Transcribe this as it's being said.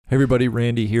Hey everybody,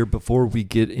 Randy here. Before we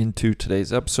get into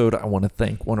today's episode, I want to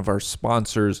thank one of our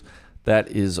sponsors. That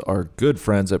is our good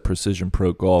friends at Precision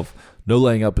Pro Golf. No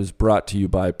Laying Up is brought to you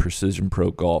by Precision Pro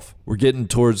Golf. We're getting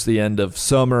towards the end of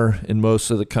summer in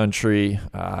most of the country,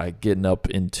 getting up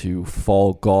into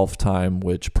fall golf time,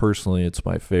 which personally it's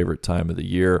my favorite time of the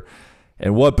year.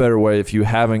 And what better way, if you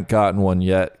haven't gotten one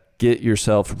yet, get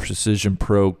yourself a Precision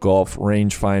Pro Golf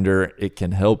rangefinder. It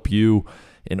can help you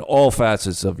in all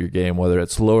facets of your game, whether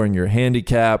it's lowering your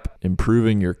handicap,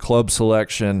 improving your club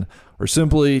selection, or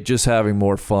simply just having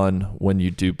more fun when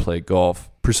you do play golf.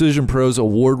 Precision Pro's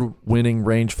award-winning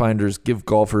rangefinders give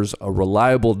golfers a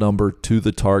reliable number to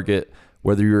the target,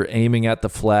 whether you're aiming at the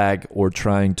flag or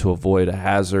trying to avoid a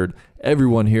hazard.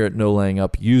 Everyone here at No Laying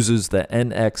Up uses the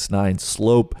NX9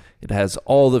 slope. It has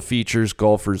all the features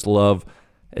golfers love: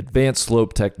 advanced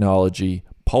slope technology,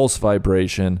 pulse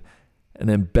vibration, an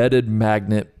embedded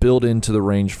magnet built into the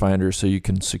rangefinder so you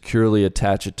can securely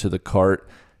attach it to the cart.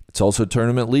 It's also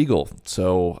tournament legal.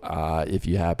 So if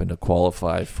you happen to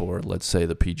qualify for, let's say,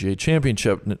 the PGA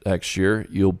Championship next year,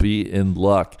 you'll be in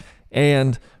luck.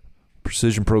 And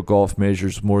Precision Pro Golf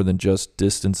measures more than just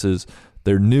distances.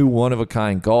 Their new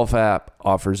one-of-a-kind golf app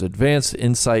offers advanced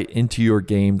insight into your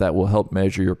game that will help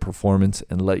measure your performance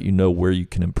and let you know where you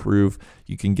can improve.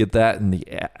 You can get that in the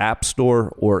App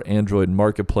Store or Android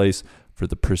Marketplace for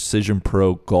the Precision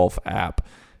Pro Golf app.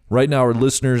 Right now, our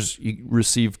listeners, you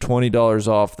receive $20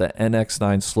 off the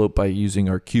NX9 slope by using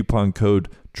our coupon code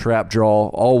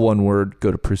TRAPDRAW, all one word. Go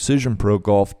to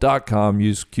precisionprogolf.com,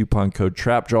 use coupon code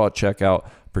TRAPDRAW at checkout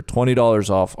for $20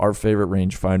 off our favorite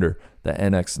rangefinder, the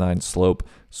NX9 slope.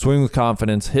 Swing with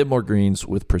confidence, hit more greens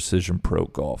with Precision Pro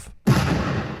Golf. Nice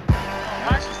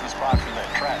is the spot for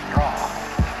that trap draw.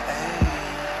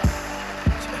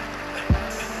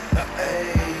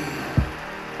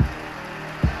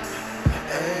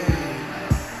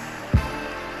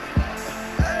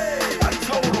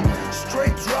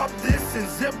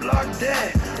 Ziploc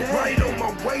that right on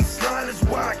my waistline is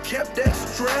why I kept that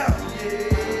strap.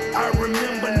 I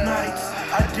remember nights,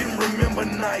 I didn't remember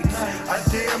nights. I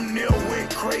damn near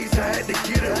went crazy, I had to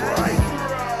get it right.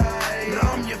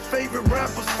 Now I'm your favorite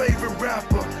rapper's favorite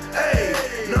rapper. Hey,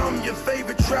 now I'm your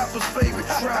favorite trapper's favorite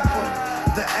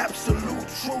trapper. The absolute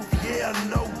truth, yeah,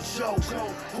 no joke.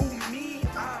 Who me?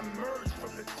 I emerged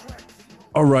from the crack.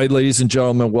 All right, ladies and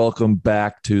gentlemen, welcome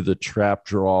back to the Trap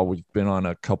Draw. We've been on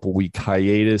a couple-week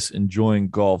hiatus enjoying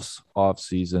golf's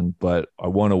off-season, but I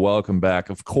want to welcome back,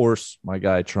 of course, my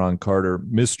guy, Tron Carter,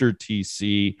 Mr.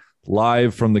 TC,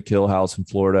 live from the Kill House in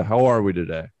Florida. How are we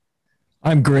today?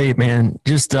 I'm great, man.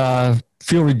 Just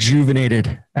feel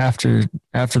rejuvenated after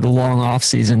the long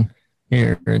off-season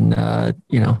here, and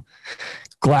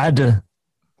glad to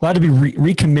be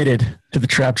recommitted to the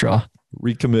Trap Draw.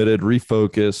 Recommitted,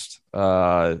 refocused.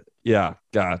 God,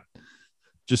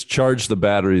 just charge the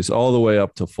batteries all the way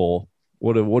up to full.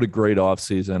 What a great off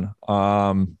season.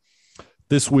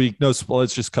 This week,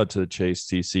 let's just cut to the chase,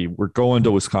 TC. We're going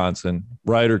to Wisconsin,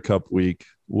 Ryder Cup week.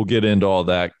 We'll get into all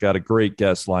that. Got a great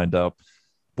guest lined up,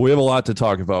 but we have a lot to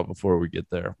talk about before we get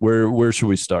there. Where should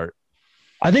we start?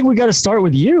 I think we got to start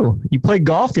with you. You played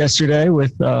golf yesterday or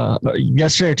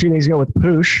 2 days ago with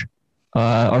Poosh,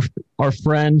 our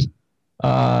friend.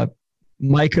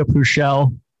 Micah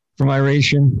Puchel from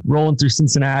Iration, rolling through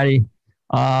Cincinnati.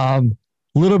 A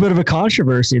little bit of a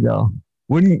controversy, though.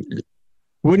 Wouldn't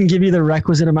give you the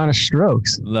requisite amount of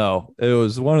strokes. No, it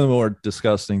was one of the more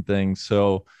disgusting things.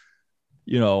 So,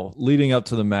 leading up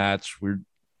to the match, we're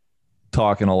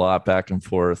talking a lot back and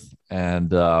forth.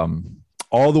 And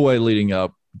all the way leading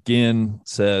up, Ginn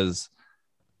says,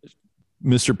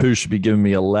 Mr. Pooh should be giving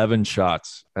me 11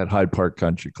 shots at Hyde Park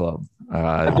Country Club.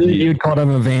 You called him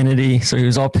a vanity, so he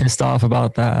was all pissed off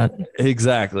about that.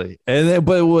 Exactly.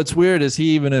 But what's weird is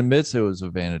he even admits it was a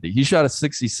vanity. He shot a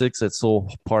 66 at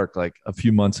Soul Park like a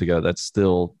few months ago. That's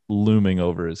still looming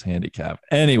over his handicap.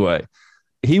 Anyway,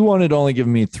 he wanted only give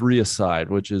me 3 aside,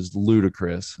 which is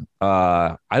ludicrous.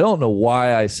 I don't know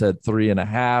why I said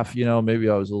 3.5. Maybe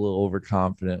I was a little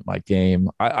overconfident in my game.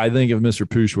 I think if Mr.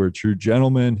 Poosh were a true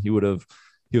gentleman, he would have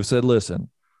said, listen,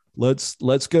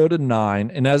 let's go to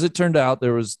 9. And as it turned out,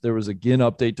 there was again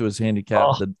update to his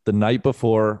handicap the night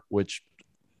before, which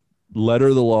letter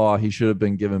of the law, he should have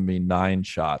been giving me 9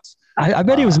 shots. I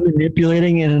bet he was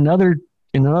manipulating in another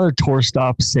tour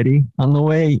stop city on the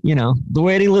way, the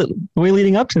way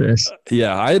leading up to this.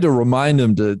 Yeah, I had to remind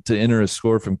him to enter a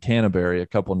score from Canterbury a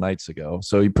couple nights ago.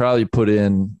 So he probably put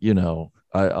in,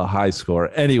 a high score.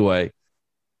 Anyway,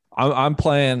 I'm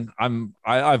playing.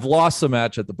 I've lost the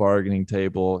match at the bargaining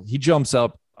table. He jumps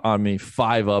up on me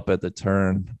 5 up at the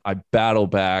turn. I battle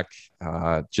back,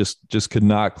 just could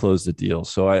not close the deal.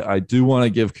 So I do want to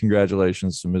give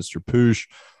congratulations to Mr. Poosh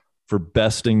for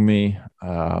besting me.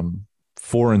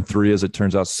 4-3, as it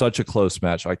turns out, such a close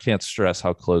match. I can't stress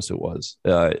how close it was.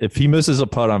 If he misses a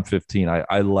putt on 15,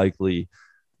 I likely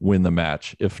win the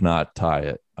match, if not tie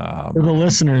it. For the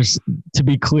listeners, to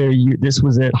be clear, this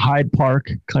was at Hyde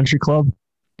Park Country Club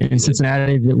in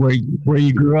Cincinnati, where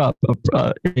you grew up,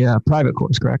 a private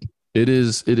course, correct? It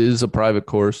is a private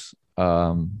course.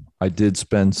 I did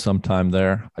spend some time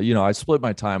there. I split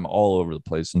my time all over the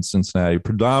place in Cincinnati,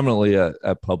 predominantly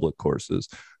at public courses.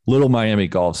 Little Miami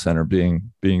Golf Center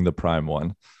being the prime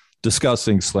one.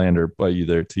 Disgusting slander by you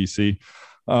there, TC.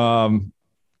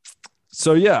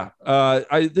 So yeah,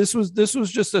 this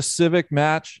was just a civic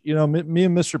match. Me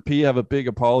and Mr. P have a big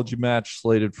apology match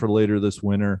slated for later this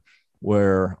winter,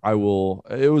 where it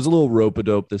was a little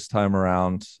rope-a-dope this time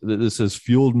around. This has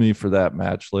fueled me for that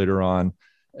match later on.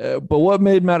 But what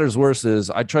made matters worse is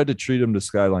I tried to treat him to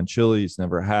Skyline Chili. He's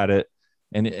never had it.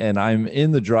 And I'm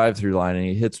in the drive-through line and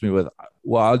he hits me with,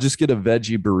 well, I'll just get a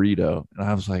veggie burrito. And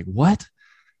I was like, what?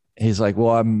 He's like,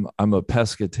 well, I'm a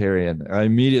pescatarian.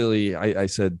 I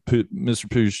said, Mr.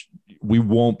 Poosh, we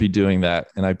won't be doing that.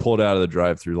 And I pulled out of the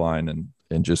drive-through line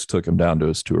and just took him down to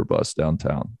his tour bus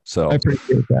downtown. So I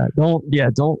appreciate that.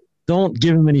 Don't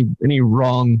give him any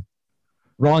wrong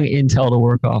intel to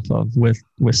work off of with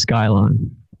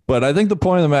Skyline. But I think the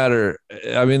point of the matter,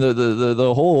 I mean,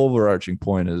 the whole overarching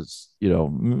point is,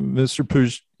 Mr.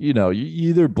 Poosh, you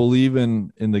either believe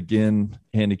in the GIN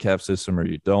handicap system or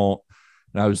you don't.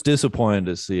 And I was disappointed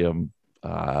to see him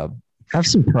have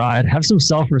some pride, have some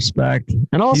self-respect.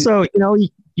 And also,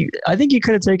 I think you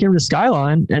could have taken him to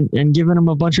Skyline and given him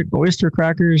a bunch of oyster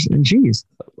crackers and cheese.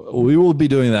 We will be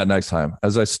doing that next time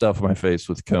as I stuff my face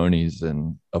with Conies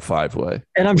and a 5-way.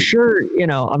 And I'm sure he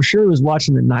was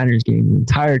watching the Niners game the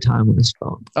entire time with his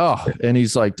phone. Oh, and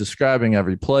he's like describing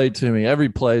every play to me. Every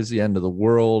play is the end of the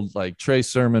world. Like Trey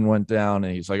Sermon went down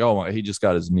and he's like, oh, he just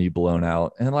got his knee blown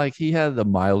out. And like he had the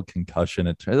mild concussion.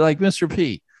 Like Mr.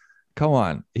 P, come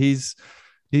on. He's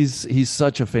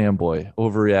such a fanboy,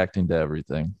 overreacting to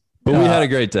everything. But we had a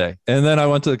great day. And then I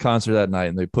went to the concert that night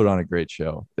and they put on a great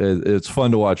show. It's fun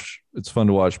to watch. It's fun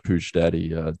to watch Pooch Daddy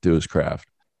do his craft.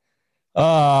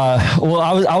 Well,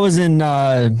 I was in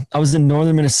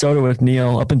northern Minnesota with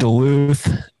Neil up in Duluth.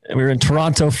 And we were in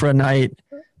Toronto for a night.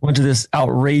 Went to this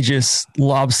outrageous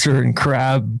lobster and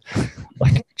crab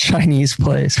like Chinese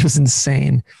place. It was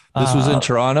insane. This was in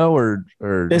Toronto or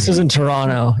this was in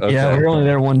Toronto. Okay. Yeah, we were only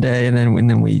there one day and then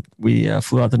we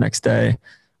flew out the next day.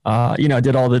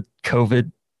 Did all the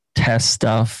COVID test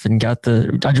stuff and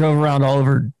I drove around all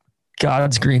over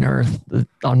God's green earth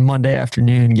on Monday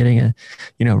afternoon getting a,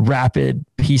 rapid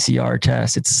PCR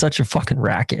test. It's such a fucking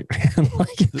racket, man.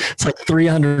 It's like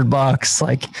 $300. It's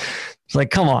like,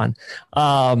 come on.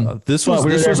 This was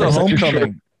a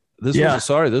homecoming.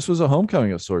 This was a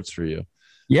homecoming of sorts for you.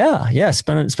 Yeah.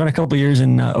 Spent a couple of years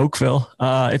in Oakville.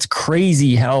 It's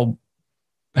crazy how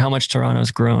much Toronto's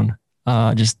grown.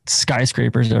 Just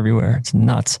skyscrapers everywhere. It's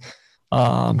nuts.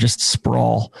 Just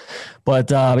sprawl.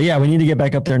 But yeah, we need to get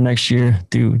back up there next year,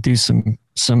 do some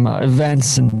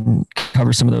events and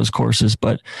cover some of those courses.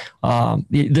 But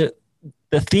the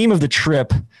theme of the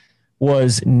trip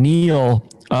was Neil.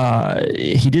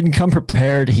 He didn't come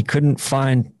prepared. He couldn't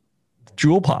find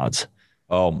jewel pods.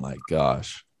 Oh my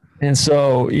gosh. And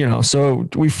so, so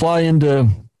we fly into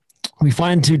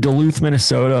Duluth,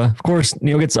 Minnesota. Of course,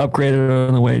 Neil gets upgraded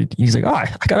on the way. He's like, oh, I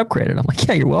got upgraded. I'm like,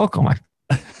 yeah, you're welcome. I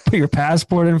put your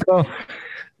passport info,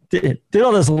 did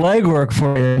all this legwork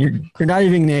for you. You're not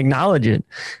even going to acknowledge it.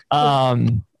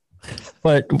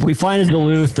 But we fly into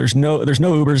Duluth. There's no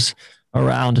Ubers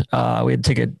around. We had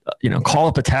to take call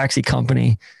up a taxi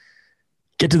company,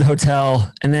 get to the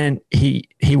hotel, and then he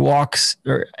walks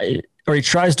or he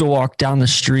tries to walk down the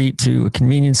street to a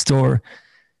convenience store.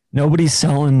 Nobody's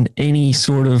selling any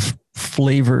sort of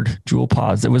flavored jewel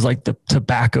pods. It was like the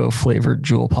tobacco flavored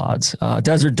jewel pods.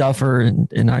 Desert Duffer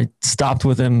and I stopped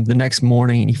with him the next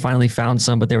morning and he finally found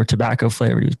some, but they were tobacco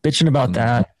flavored. He was bitching about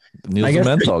that. Neil's a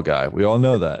menthol guy. We all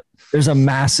know that. There's a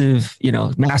massive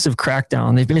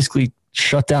crackdown. They basically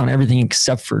shut down everything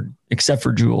except for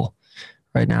jewel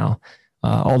right now.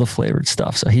 All the flavored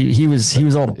stuff. So he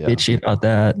was all bitchy about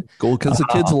that. Cool, because the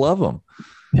kids love them.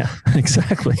 Yeah,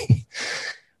 exactly.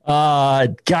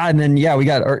 God, and then we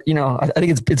got I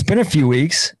think it's been a few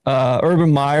weeks.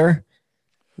 Urban Meyer,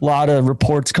 a lot of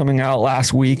reports coming out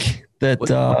last week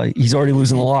that he's already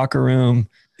losing the locker room.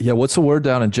 Yeah, what's the word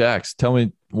down in Jack's? Tell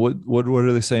me what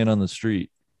are they saying on the street?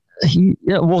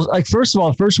 First of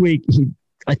all, first week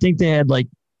I think they had like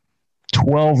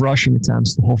 12 rushing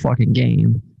attempts the whole fucking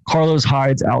game. Carlos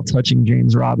Hyde's out touching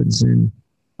James Robinson.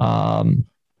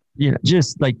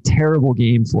 Just like terrible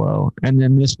game flow. And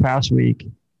then this past week,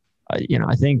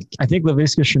 I think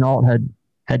Laviska Shenault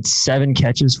had 7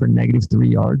 catches for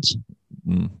 -3 yards.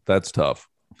 That's tough.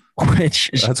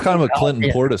 That's kind of a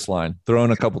Clinton Portis line,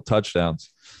 throwing a couple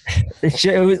touchdowns.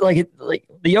 It was like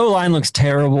the O line looks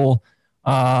terrible.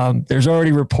 There's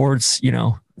already reports,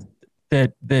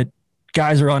 that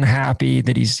guys are unhappy,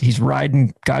 that he's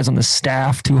riding guys on the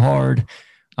staff too hard.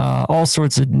 All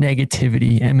sorts of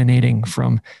negativity emanating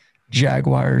from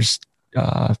Jaguars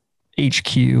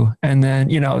HQ, and then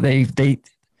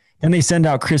they send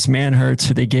out Chris Manhertz,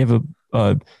 who they gave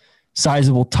a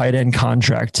sizable tight end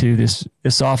contract to this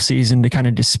offseason to kind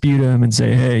of dispute him and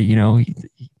say, hey,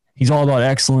 he's all about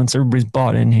excellence. Everybody's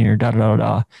bought in here. Da da da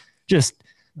da. Just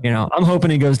I'm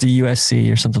hoping he goes to USC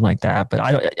or something like that. But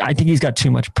I think he's got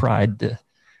too much pride to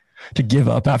give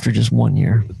up after just 1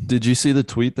 year. Did you see the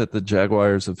tweet that the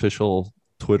Jaguars official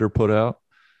Twitter put out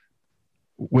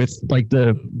with like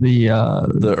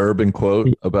the Urban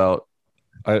quote about?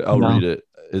 I'll read it.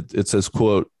 It says,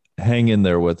 quote, "Hang in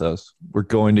there with us. We're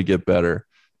going to get better.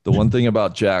 The one thing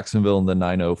about Jacksonville in the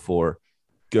 904,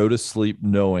 go to sleep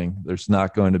knowing there's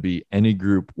not going to be any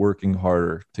group working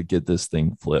harder to get this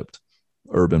thing flipped."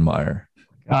 Urban Meyer.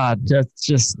 God, that's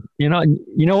just, you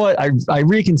know what? I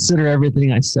reconsider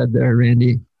everything I said there,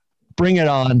 Randy. Bring it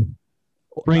on.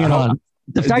 Bring it on.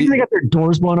 The fact that they got their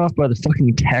doors blown off by the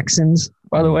fucking Texans,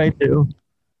 by the way, too,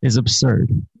 is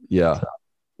absurd. Yeah.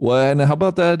 Well, and how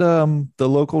about that? The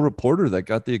local reporter that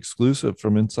got the exclusive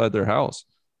from inside their house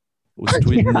was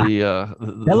tweeting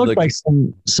that looked like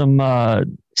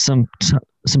some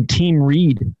Team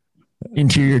Reed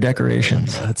interior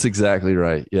decorations. That's exactly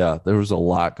right. Yeah, there was a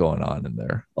lot going on in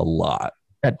there. A lot.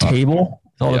 That table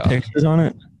with all the pictures on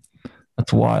it.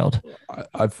 That's wild.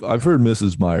 I've heard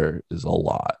Mrs. Meyer is a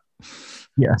lot.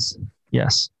 Yes.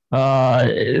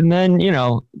 And then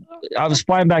I was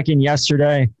flying back in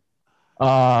yesterday.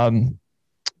 There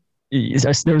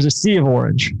was a sea of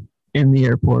orange in the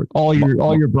airport. All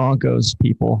your Broncos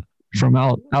people from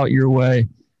out your way.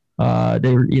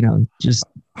 They were just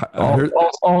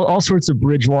all sorts of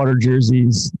Bridgewater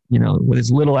jerseys, with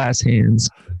his little ass hands.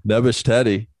 Nebish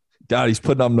Teddy, God, he's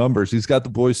putting up numbers. He's got the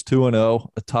boys 2-0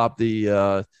 atop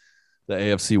the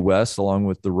AFC West, along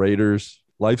with the Raiders.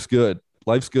 Life's good.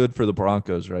 Life's good for the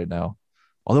Broncos right now.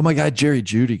 Although my guy Jerry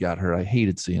Jeudy got hurt, I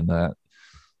hated seeing that.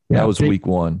 That was week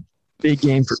 1. Big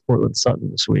game for Portland Sutton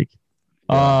this week.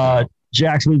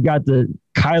 Jackson, we've got the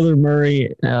Kyler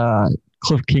Murray,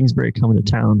 Cliff Kingsbury coming to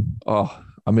town. Oh,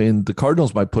 I mean, the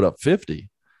Cardinals might put up 50.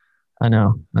 I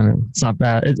know. It's not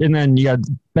bad. And then you got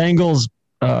Bengals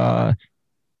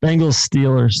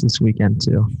Steelers this weekend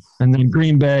too. And then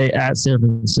Green Bay at San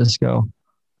Francisco.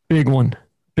 Big one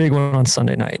on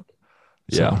Sunday night.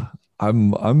 Yeah. So.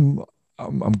 I'm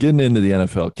getting into the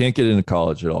NFL. Can't get into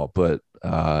college at all, but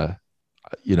the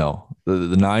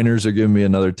Niners are giving me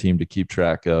another team to keep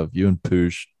track of. You and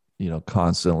Poosh,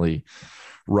 constantly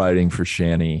riding for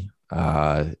Shanny.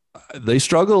 They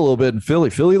struggle a little bit in Philly.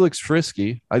 Philly looks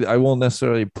frisky. I won't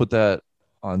necessarily put that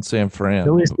on San Fran.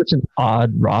 Philly's such an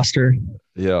odd roster.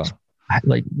 Yeah.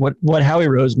 Like what Howie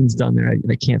Roseman's done there,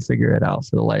 I can't figure it out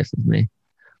for the life of me.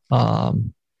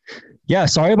 Yeah,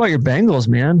 sorry about your Bengals,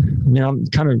 man. I mean, I'm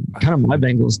kind of my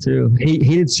Bengals too.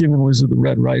 Hated seeing them lose with the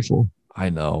red rifle. I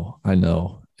know.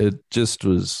 It just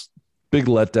was big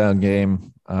letdown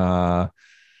game. Tried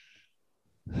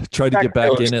to get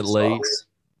back in it late.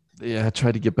 Yeah,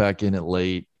 tried to get back in it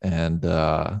late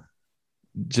and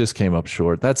just came up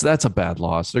short. That's a bad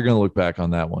loss. They're going to look back on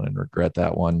that one and regret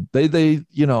that one. They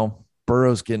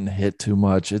Burrow's getting hit too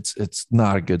much. It's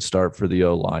not a good start for the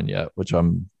O-line yet, which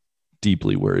I'm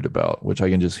deeply worried about, which I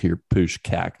can just hear Poosh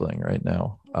cackling right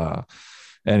now.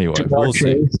 Anyway, we'll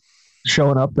see.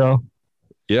 Showing up though.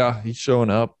 Yeah, he's showing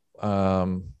up. I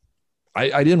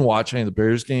didn't watch any of the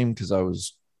Bears game because I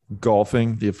was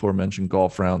golfing, the aforementioned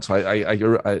golf round. So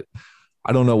I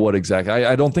don't know what exactly.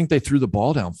 I don't think they threw the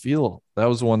ball downfield. That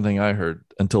was the one thing I heard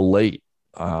until late.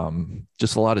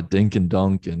 Just a lot of dink and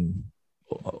dunk, and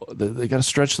they got to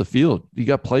stretch the field. You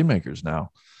got playmakers now.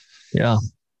 Yeah.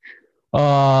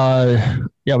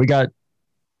 Yeah, we got.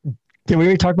 Did we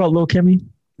already talk about Lil Kimmy?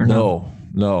 No.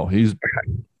 He's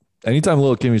anytime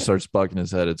Lil Kimmy starts bucking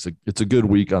his head, it's a good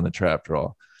week on the trap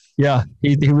draw. Yeah,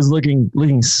 he was looking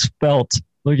svelte,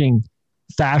 looking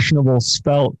fashionable,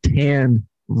 svelte, tan,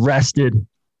 rested.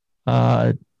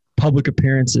 Public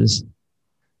appearances.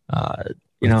 And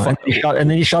then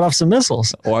he shot off some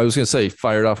missiles. Oh, I was gonna say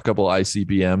fired off a couple of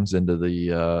ICBMs into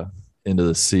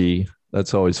the sea.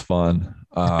 That's always fun.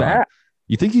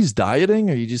 You think he's dieting,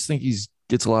 or you just think he's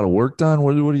gets a lot of work done?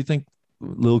 What do you think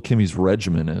Lil Kimmy's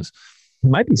regimen is? He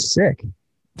might be sick.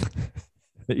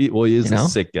 He is a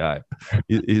sick guy.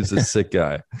 He's a sick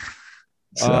guy.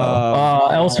 So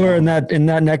elsewhere in that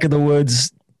neck of the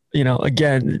woods,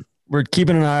 again, we're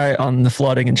keeping an eye on the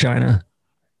flooding in China.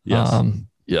 Yes.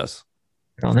 Yes.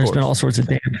 There's been all sorts of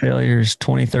dam failures,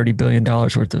 $20-30 billion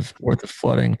worth of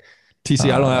flooding.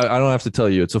 TC, I don't have to tell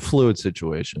you, it's a fluid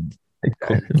situation.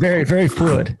 Very, very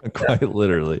fluid. Quite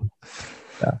literally.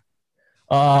 Yeah.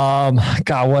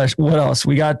 God, what else?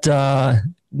 We got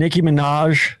Nicki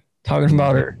Minaj talking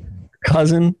about her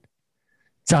cousin.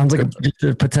 Sounds like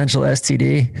a potential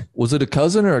STD. Was it a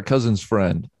cousin or a cousin's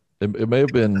friend? It may have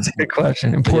been. That's a good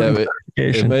question. Important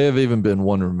clarification. It may have even been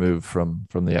one removed from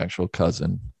the actual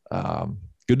cousin.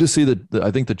 Good to see that. I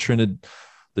think the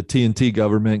TNT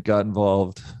government got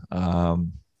involved.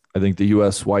 I think the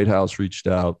U.S. White House reached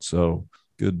out. So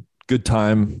good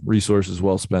time, resources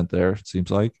well spent there. It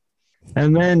seems like.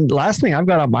 And then last thing I've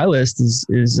got on my list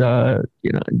is I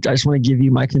just want to give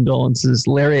you my condolences.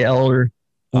 Larry Elder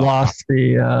lost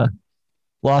the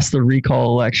recall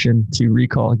election to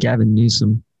recall Gavin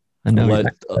Newsom. I know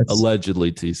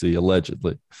allegedly, TC,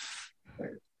 allegedly.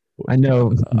 I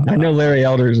know Larry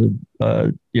Elder's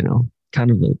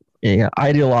kind of a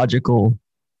ideological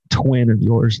twin of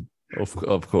yours.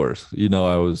 Of course.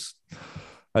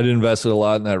 I did invested a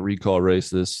lot in that recall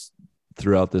race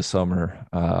throughout this summer.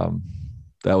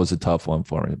 That was a tough one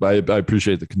for me, but I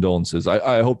appreciate the condolences.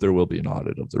 I hope there will be an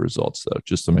audit of the results though,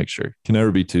 just to make sure. Can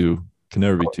never be too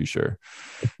sure.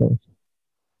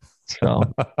 So,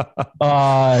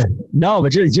 no,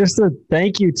 but just a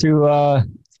thank you to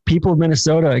people of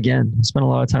Minnesota again. I spent a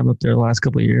lot of time up there the last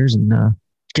couple of years, and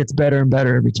gets better and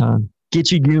better every time.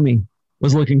 Get You Gumi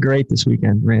was looking great this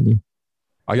weekend, Randy.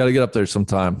 I got to get up there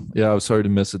sometime. Yeah, I was sorry to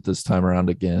miss it this time around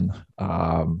again.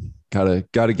 Gotta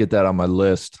get that on my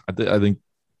list. I think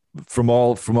from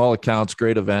all accounts,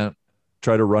 great event.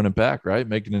 Try to run it back, right?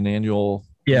 Making an annual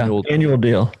deal,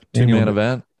 2-man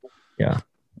event. Yeah.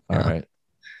 All right.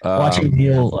 Watching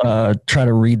Neil try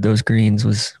to read those greens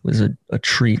was a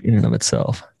treat in and of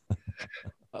itself.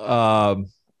 All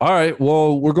right.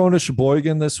 Well, we're going to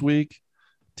Sheboygan this week.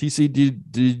 TC,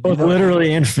 did both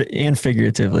literally and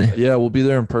figuratively? Yeah, we'll be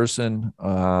there in person.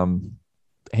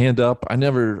 Hand up. I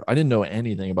didn't know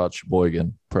anything about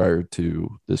Sheboygan prior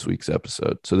to this week's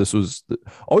episode, so this was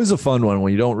always a fun one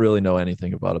when you don't really know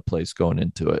anything about a place going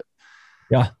into it.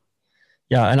 Yeah,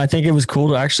 and I think it was cool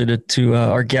to actually to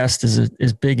our guest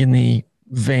is big in the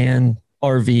van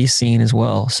RV scene as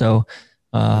well. So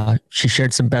she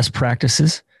shared some best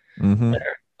practices. Mm-hmm.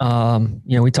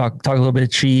 We talk a little bit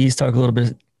of cheese, talk a little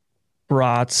bit of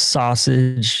brats,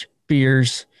 sausage,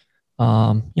 beers,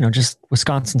 just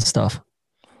Wisconsin stuff.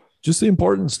 Just the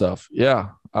important stuff. Yeah.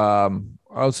 I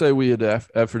would say we had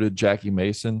efforted Jackie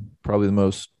Mason, probably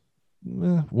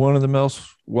one of the most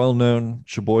well-known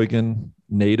Sheboygan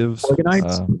natives.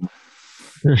 Sheboyganites?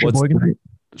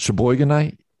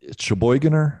 Sheboyganite?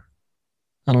 Sheboyganer?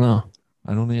 I don't know.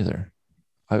 I don't either.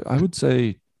 I would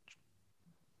say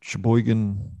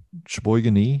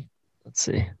Sheboyganese. Let's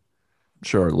see. I'm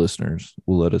sure our listeners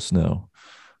will let us know.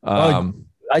 I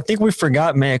think we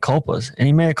forgot mea culpas.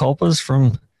 Any mea culpas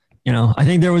from, I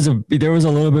think there was a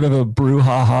little bit of a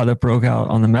brouhaha that broke out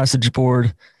on the message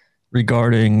board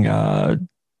regarding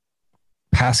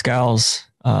Pascal's,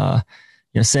 saying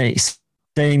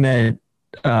that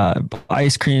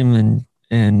ice cream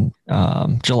and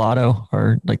gelato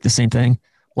are like the same thing.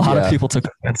 A lot of people took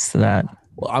offense to that.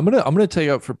 Well, I'm gonna take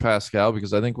up for Pascal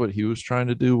because I think what he was trying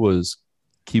to do was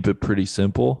keep it pretty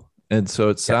simple, and so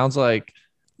it sounds like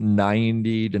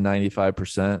 90 to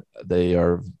 95% they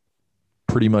are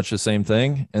pretty much the same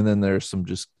thing, and then there's some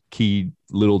just key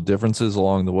little differences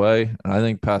along the way. And I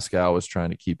think Pascal was trying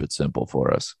to keep it simple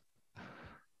for us.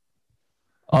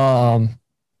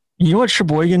 You know what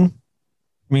Sheboygan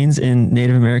means in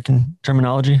Native American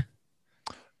terminology?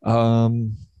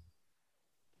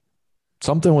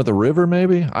 Something with a river,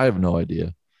 maybe? I have no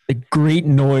idea. A great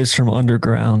noise from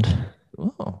underground.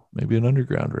 Oh, maybe an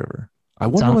underground river. I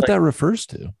wonder what that refers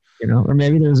to. Or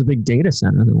maybe there's a big data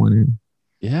center that went in.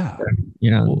 Yeah.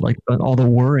 Like all the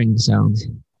whirring sounds.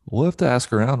 We'll have to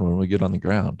ask around when we get on the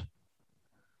ground.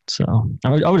 So I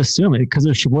would assume it because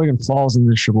the Sheboygan falls in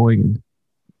the Sheboygan.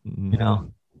 Mm-hmm.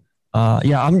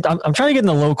 I'm trying to get in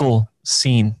the local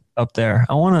scene up there.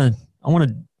 I want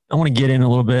to get in a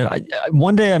little bit.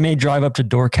 One day I may drive up to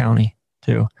Door County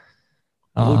too.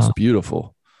 It looks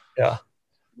beautiful. Yeah.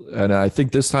 And I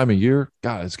think this time of year,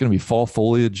 God, it's going to be fall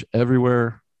foliage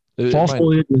everywhere. Fall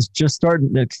foliage was just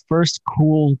starting. The first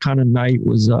cool kind of night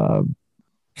was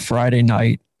Friday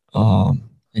night.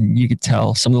 And you could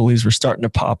tell some of the leaves were starting to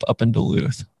pop up in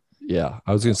Duluth. Yeah,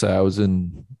 I was gonna say I was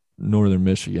in northern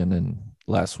Michigan and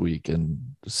last week,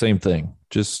 and same thing,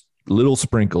 just little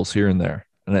sprinkles here and there.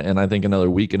 And I think another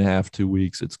week and a half, 2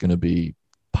 weeks, it's gonna be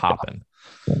popping.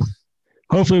 Yeah.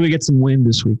 Hopefully, we get some wind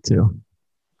this week too.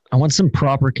 I want some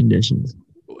proper conditions.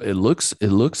 It looks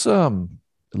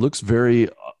very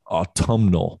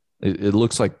autumnal. It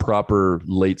looks like proper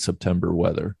late September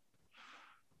weather.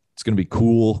 It's gonna be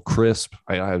cool, crisp.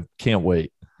 I can't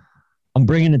wait. I'm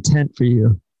bringing a tent for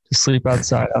you to sleep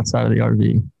outside of the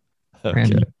RV. Okay.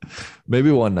 Randy.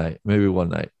 Maybe one night.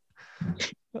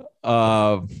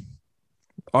 All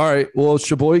right. Well,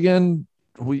 Sheboygan,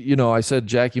 I said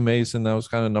Jackie Mason. That was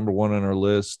kind of number one on our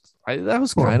list. That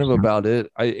was kind of about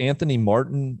it. Anthony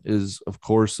Martin is, of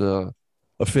course, a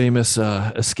famous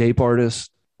escape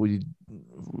artist. We'd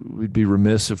be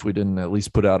remiss if we didn't at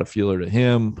least put out a feeler to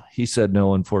him. He said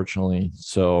no, unfortunately.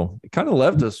 So it kind of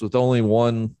left us with only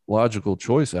one logical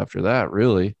choice after that,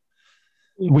 really.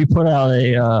 We put out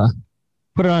an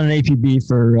APB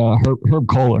for Herb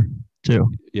Kohler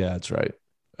too. Yeah, that's right.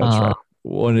 That's right.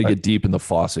 Wanted to get deep in the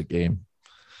Fawcett game.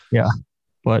 Yeah,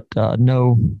 but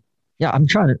no. Yeah, I'm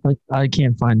trying to. I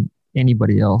can't find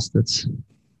anybody else that's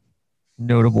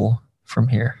notable from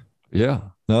here. Yeah.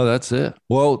 No, that's it.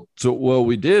 Well, so what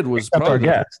we did was except our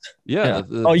guest. Yeah.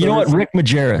 You know what? Rick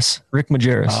Majerus.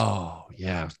 Oh,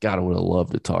 yeah. God, I would have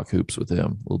loved to talk hoops with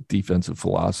him. A little defensive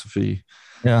philosophy.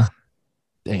 Yeah.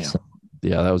 Damn.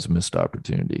 Yeah, that was a missed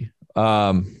opportunity.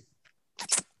 No,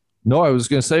 I was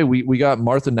going to say we got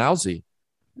Martha Nowsey,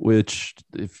 which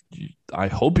I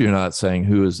hope you're not saying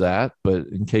who is that, but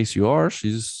in case you are,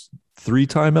 she's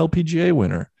 3-time LPGA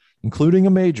winner, including a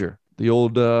major. The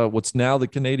old, what's now the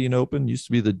Canadian Open, used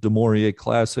to be the Du Maurier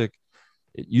Classic.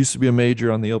 It used to be a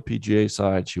major on the LPGA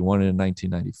side. She won it in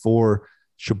 1994.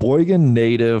 Sheboygan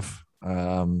native,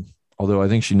 although I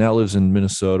think she now lives in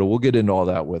Minnesota. We'll get into all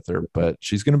that with her, but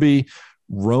she's going to be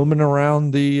roaming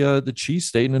around the Cheese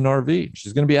State in an RV.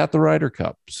 She's going to be at the Ryder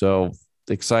Cup. So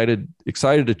excited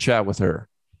to chat with her.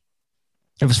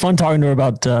 It was fun talking to her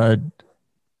about the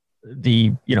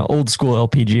old school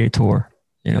LPGA tour.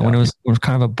 When it was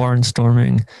kind of a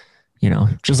barnstorming,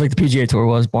 just like the PGA Tour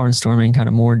was barnstorming, kind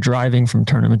of more driving from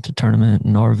tournament to tournament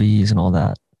and RVs and all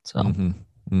that. So,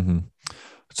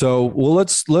 So, well,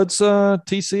 let's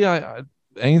TC.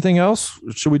 Anything else?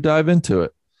 Should we dive into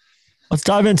it? Let's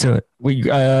dive into it.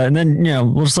 And then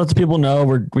we'll just let the people know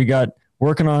we got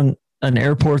working on an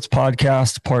airports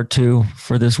podcast part 2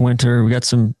 for this winter. We got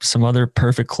some other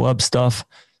perfect club stuff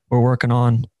we're working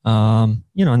on. And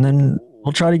then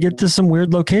we'll try to get to some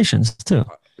weird locations too.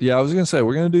 Yeah, I was going to say,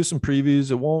 we're going to do some previews.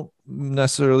 It won't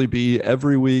necessarily be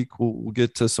every week. We'll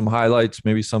get to some highlights,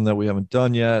 maybe some that we haven't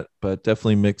done yet, but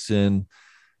definitely mix in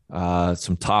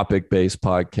some topic-based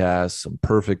podcasts, some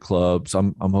perfect clubs.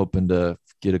 I'm hoping to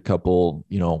get a couple,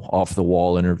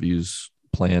 off-the-wall interviews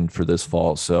planned for this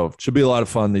fall. So it should be a lot of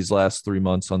fun these last 3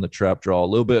 months on the Trap Draw. A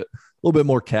little bit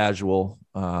more casual,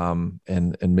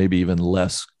 and maybe even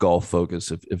less golf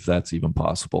focus if that's even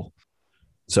possible.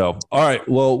 So, all right.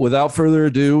 Well, without further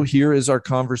ado, here is our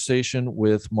conversation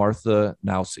with Martha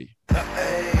Nowsey.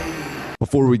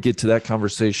 Before we get to that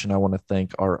conversation, I want to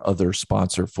thank our other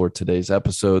sponsor for today's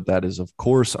episode. That is, of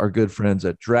course, our good friends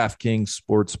at DraftKings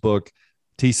Sportsbook.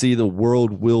 TC, the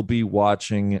world will be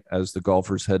watching as the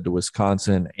golfers head to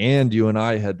Wisconsin, and you and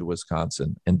I head to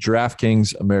Wisconsin. And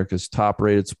DraftKings, America's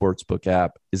top-rated sportsbook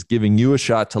app, is giving you a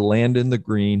shot to land in the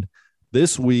green.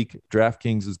 This week,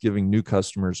 DraftKings is giving new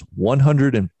customers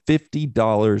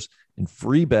 $150 in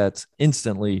free bets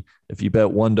instantly if you bet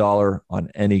 $1 on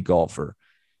any golfer.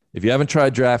 If you haven't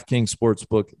tried DraftKings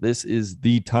Sportsbook, this is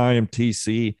the time,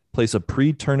 TC. Place a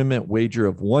pre-tournament wager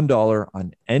of $1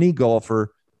 on any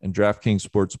golfer, and DraftKings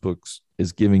Sportsbooks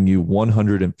is giving you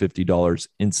 $150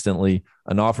 instantly.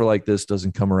 An offer like this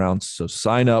doesn't come around, so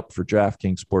sign up for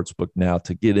DraftKings Sportsbook now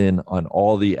to get in on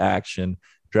all the action.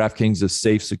 DraftKings is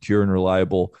safe, secure, and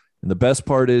reliable. And the best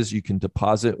part is you can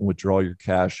deposit and withdraw your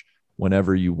cash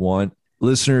whenever you want.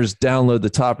 Listeners, download the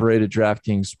top-rated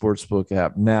DraftKings Sportsbook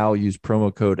app now. Use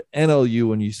promo code NLU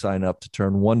when you sign up to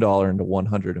turn $1 into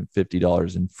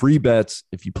 $150 in free bets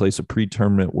if you place a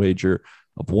pre-tournament wager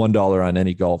of $1 on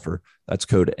any golfer. That's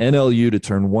code NLU to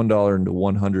turn $1 into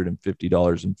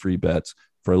 $150 in free bets.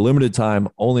 For a limited time,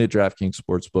 only at DraftKings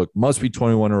Sportsbook. Must be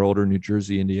 21 or older, New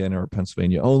Jersey, Indiana, or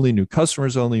Pennsylvania only. New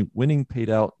customers only. Winning paid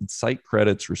out in site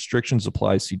credits. Restrictions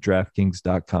apply. See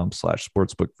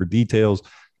DraftKings.com/sportsbook for details.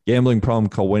 Gambling problem,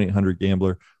 call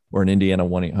 1-800-GAMBLER or in Indiana,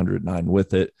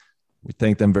 1-800-9-WITH-IT. We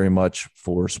thank them very much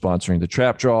for sponsoring the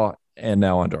Trap Draw. And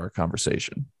now on to our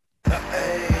conversation.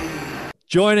 Hey.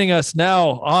 Joining us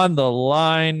now on the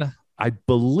line, I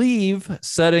believe,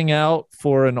 setting out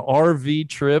for an RV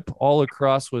trip all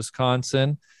across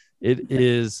Wisconsin. It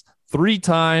is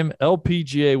three-time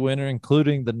LPGA winner,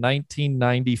 including the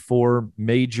 1994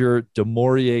 Major Du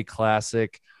Maurier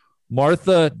Classic,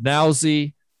 Martha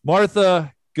Nowsey.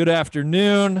 Martha, good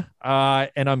afternoon.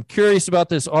 And I'm curious about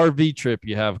this RV trip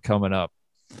you have coming up.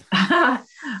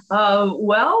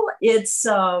 Well, it's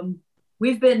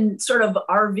we've been sort of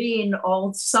RVing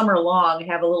all summer long,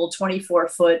 have a little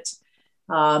 24-foot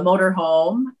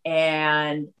motorhome,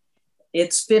 and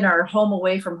it's been our home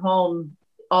away from home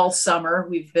all summer.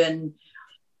 We've been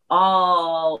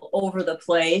all over the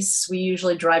place. We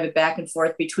usually drive it back and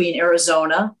forth between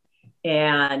Arizona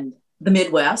and the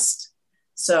Midwest.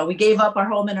 So we gave up our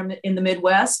home in the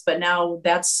Midwest, but now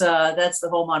that's the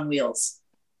home on wheels.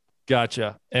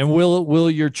 Gotcha. And will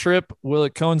your trip, will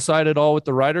it coincide at all with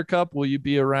the Ryder Cup? Will you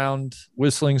be around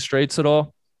Whistling Straits at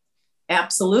all?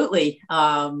 Absolutely.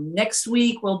 Next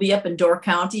week we'll be up in Door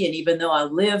County, and even though I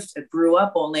grew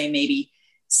up only maybe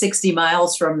 60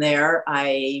 miles from there,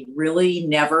 I really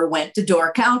never went to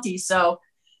Door County. So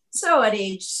at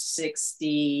age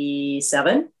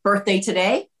 67, birthday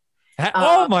today.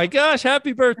 Oh my gosh,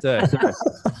 happy birthday.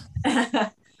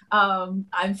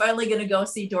 I'm finally going to go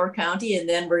see Door County, and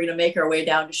then we're going to make our way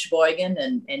down to Sheboygan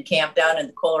and camp down in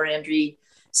the Kohler-Andree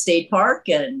State Park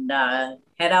and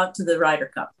head out to the Ryder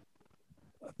Cup.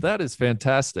 That is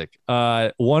fantastic.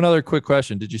 One other quick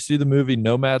question. Did you see the movie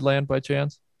Nomadland by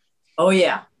chance? Oh,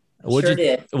 yeah. Sure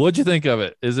did. What'd you think of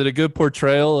it? Is it a good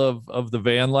portrayal of the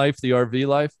van life, the RV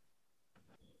life?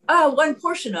 One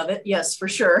portion of it, yes, for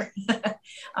sure.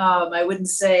 I wouldn't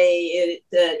say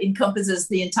it encompasses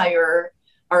the entire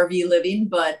RV living,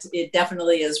 but it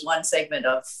definitely is one segment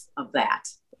of that.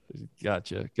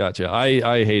 Gotcha.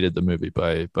 I hated the movie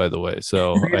by the way.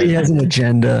 So he has an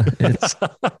agenda.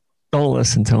 Don't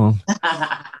listen to him.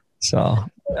 So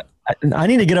I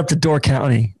need to get up to Door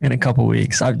County in a couple of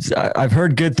weeks. I've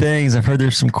heard good things. I've heard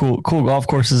there's some cool golf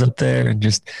courses up there, and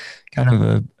just kind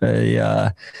of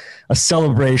a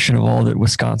celebration of all that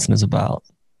Wisconsin is about.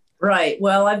 Right.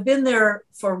 Well, I've been there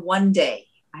for one day,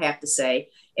 I have to say.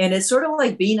 And it's sort of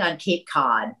like being on Cape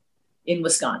Cod in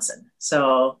Wisconsin.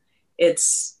 So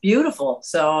it's beautiful.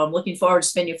 So I'm looking forward to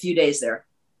spending a few days there.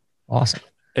 Awesome.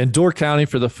 And Door County,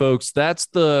 for the folks, that's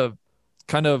the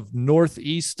kind of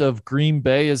northeast of Green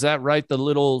Bay. Is that right? The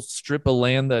little strip of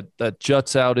land that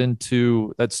juts out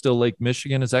into, that's still Lake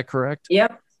Michigan. Is that correct?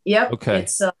 Yep. Okay.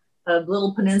 It's a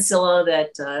little peninsula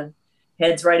that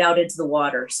heads right out into the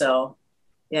water. So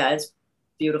yeah, it's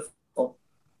beautiful.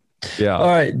 Yeah. All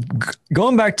right.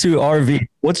 Going back to RV,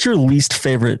 what's your least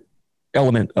favorite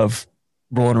element of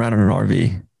rolling around in an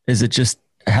RV? Is it just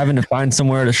having to find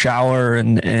somewhere to shower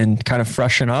and kind of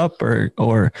freshen up,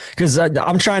 or because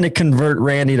I'm trying to convert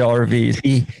Randy to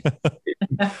RVs.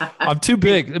 I'm too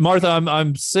big, Martha.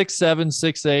 I'm 6'7",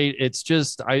 6'8". It's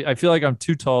just I feel like I'm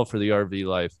too tall for the RV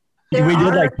life. We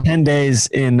did like 10 days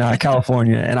in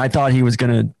California, and I thought he was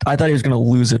gonna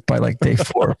lose it by like day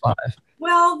 4 or 5.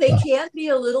 Well, they can be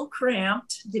a little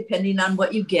cramped depending on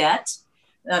what you get.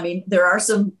 I mean, there are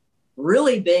some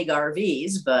really big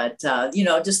RVs, but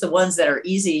just the ones that are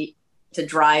easy to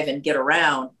drive and get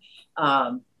around,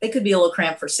 they could be a little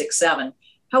cramped for 6, 7.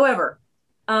 However,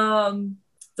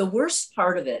 the worst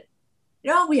part of it,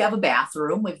 we have a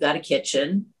bathroom, we've got a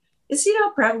kitchen. It's,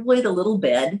 probably the little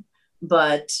bed,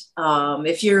 but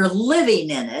if you're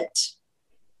living in it,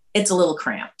 it's a little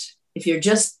cramped. If you're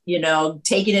just,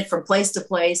 taking it from place to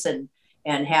place and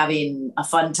having a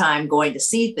fun time going to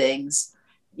see things,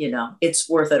 it's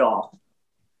worth it all.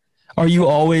 Are you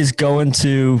always going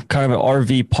to kind of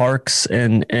RV parks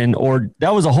or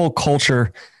that was a whole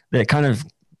culture that kind of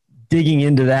digging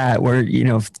into that where,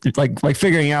 like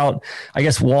figuring out, I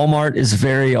guess Walmart is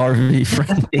very RV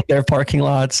friendly, their parking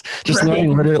lots, just right.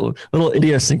 Learning little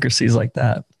idiosyncrasies like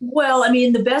that. Well, I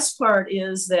mean, the best part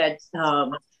is that,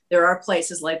 there are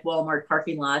places like Walmart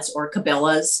parking lots or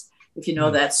Cabela's, if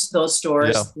that's those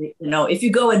stores. Yeah. If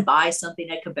you go and buy something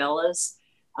at Cabela's,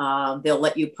 they'll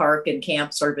let you park and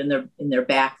camp sort of in their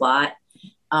back lot.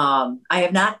 I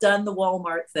have not done the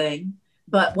Walmart thing,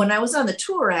 but when I was on the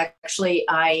tour, actually,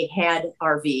 I had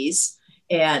RVs.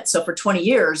 And so for 20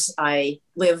 years, I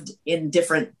lived in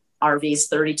different RVs,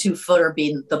 32-footer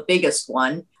being the biggest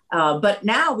one. But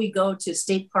now we go to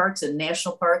state parks and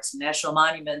national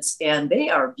monuments, and they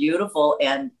are beautiful.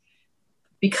 And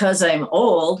because I'm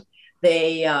old,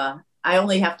 I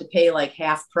only have to pay like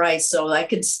half price. So I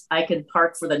can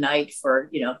park for the night for,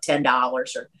 $10 or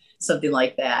something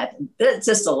like that. And it's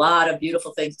just a lot of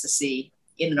beautiful things to see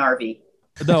in an RV.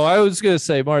 No, I was going to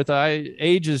say, Martha,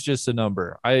 age is just a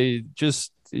number. I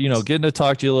just, getting to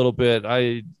talk to you a little bit.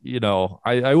 I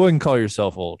wouldn't call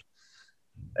yourself old.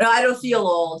 No, I don't feel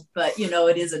old, but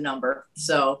it is a number.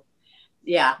 So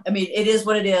yeah, I mean, it is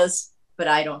what it is, but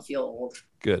I don't feel old.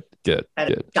 Good.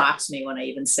 It shocks me when I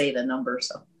even say the number.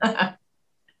 So,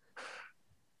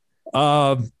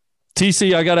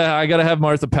 TC, I gotta have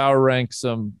Martha power rank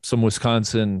some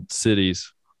Wisconsin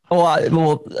cities.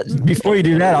 Well, before you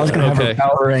do that, I was going to have her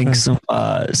power rank some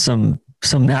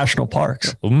national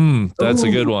parks. That's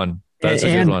a good one. That's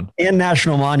a good one. And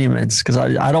national monuments, because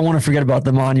I don't want to forget about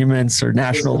the monuments or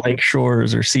national lake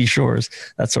shores or seashores,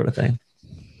 that sort of thing.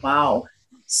 Wow.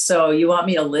 So you want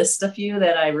me to list a few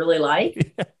that I really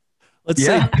like? Let's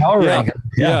say power rank.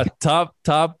 Yeah. Top.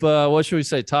 What should we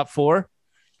say? Top 4?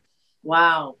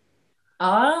 Wow.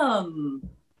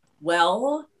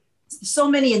 Well, so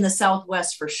many in the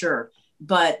Southwest for sure,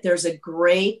 but there's a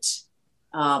great,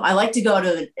 I like to go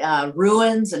to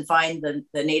ruins and find the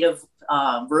native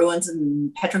ruins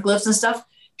and petroglyphs and stuff.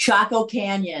 Chaco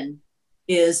Canyon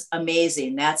is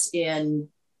amazing. That's in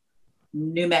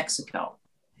New Mexico.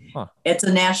 Huh. It's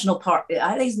a national park.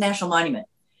 I think it's a national monument.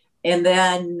 And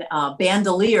then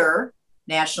Bandelier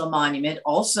National Monument,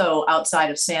 also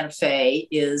outside of Santa Fe,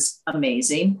 is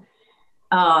amazing.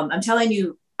 I'm telling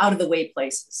you, out of the way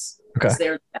places.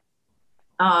 Okay.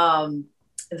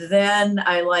 Then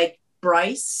I like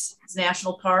Bryce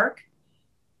National Park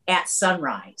at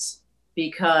sunrise,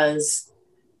 because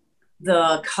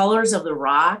the colors of the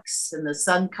rocks and the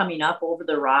sun coming up over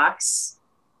the rocks,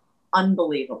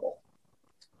 unbelievable.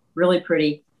 Really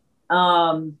pretty.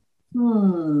 Well,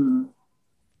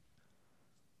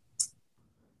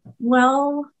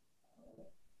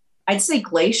 I'd say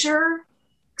Glacier,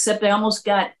 except I almost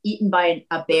got eaten by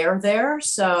a bear there.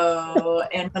 So,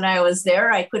 and when I was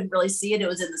there, I couldn't really see it. It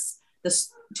was in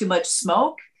this too much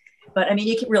smoke. But I mean,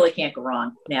 you really can't go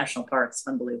wrong. National parks,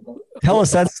 unbelievable. Tell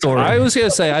us that story. I was going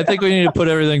to say, I think we need to put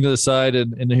everything to the side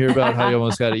and hear about how you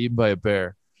almost got eaten by a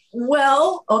bear.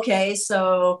 Well, okay.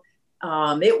 So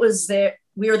it was there.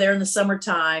 We were there in the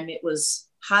summertime. It was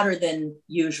hotter than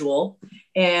usual.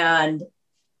 And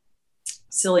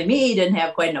silly me, didn't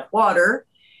have quite enough water.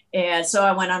 And so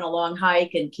I went on a long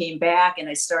hike and came back, and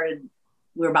we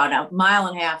were about a mile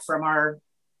and a half from our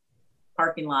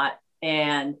parking lot.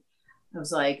 And I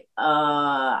was like,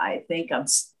 I think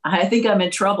I'm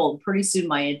in trouble. Pretty soon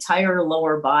my entire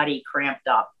lower body cramped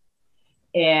up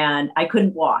and I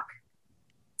couldn't walk.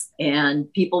 And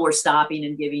people were stopping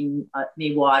and giving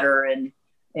me water and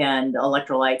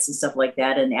electrolytes and stuff like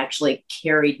that, and actually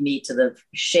carried me to the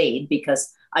shade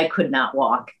because I could not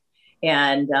walk.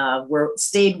 And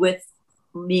stayed with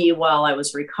me while I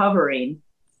was recovering.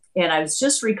 And I was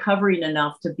just recovering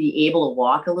enough to be able to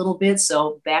walk a little bit.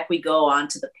 So back we go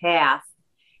onto the path,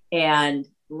 and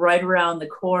right around the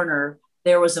corner,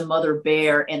 there was a mother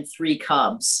bear and 3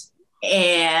 cubs,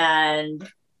 and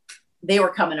they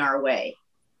were coming our way.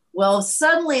 Well,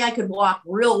 suddenly I could walk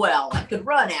real well. I could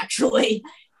run, actually.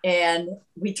 And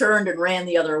we turned and ran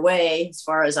the other way as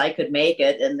far as I could make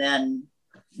it. And then,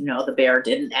 the bear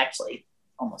didn't actually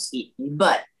almost eat me,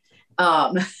 but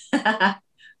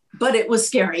it was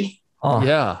scary. Oh.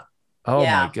 Yeah. Oh,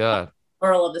 yeah. My God.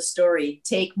 Moral of the story: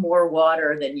 take more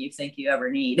water than you think you ever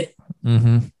need,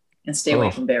 and stay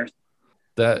away from bears.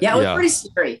 It was pretty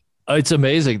scary. It's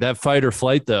amazing. That fight or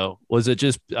flight, though, was it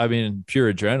just,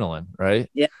 pure adrenaline, right?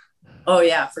 Yeah. Oh,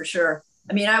 yeah, for sure.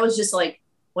 I mean, I was just like,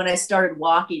 when I started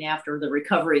walking after the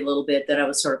recovery a little bit, that I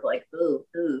was sort of like, ooh,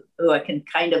 I can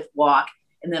kind of walk.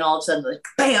 And then all of a sudden, like,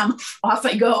 bam, off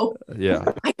I go. Yeah.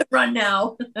 I can run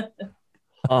now.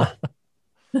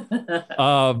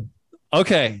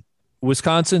 Okay.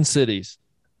 Wisconsin cities.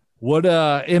 What,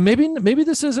 and maybe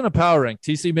this isn't a power rank,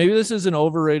 TC. Maybe this is an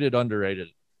overrated, underrated.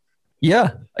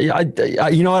 Yeah. I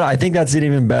you know what? I think that's an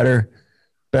even better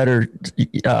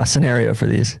scenario for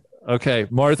these. Okay.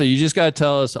 Martha, you just got to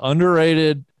tell us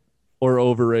underrated or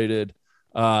overrated.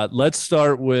 We got to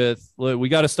start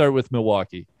with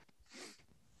Milwaukee.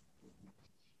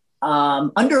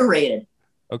 Underrated.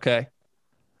 Okay.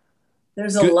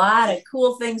 There's a lot of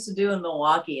cool things to do in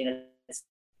Milwaukee, and it's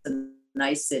a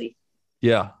nice city.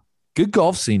 Yeah. Good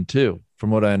golf scene too,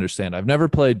 from what I understand. I've never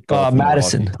played golf.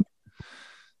 Madison.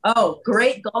 Oh,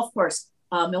 great golf course.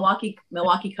 Milwaukee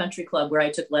Country Club, where I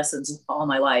took lessons all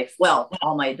my life. Well,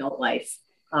 all my adult life.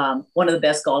 One of the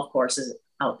best golf courses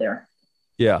out there.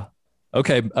 Yeah.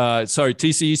 Okay. Sorry,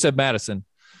 TC, you said Madison.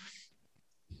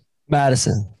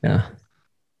 Madison. Yeah.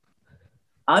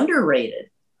 Underrated.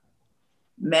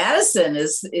 Madison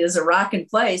is a rocking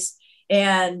place.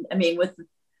 And with the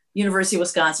University of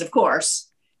Wisconsin, of course,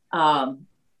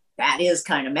 that is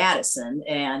kind of Madison,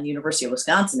 and University of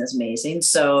Wisconsin is amazing.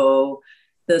 So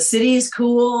the city's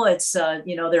cool. It's,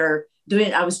 they're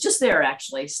doing, I was just there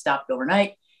actually, stopped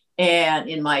overnight and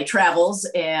in my travels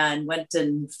and went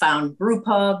and found brew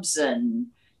pubs and,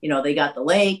 they got the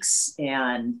lakes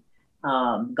and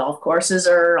golf courses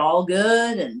are all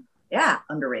good and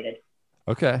underrated.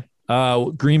 Okay.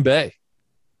 Green Bay.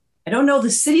 I don't know the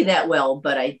city that well,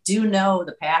 but I do know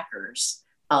the Packers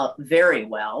very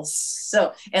well.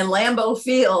 So, and Lambeau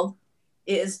Field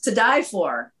is to die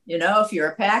for. If you're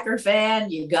a Packer fan,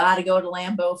 you got to go to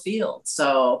Lambeau Field.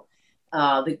 So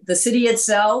the city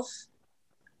itself,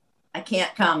 I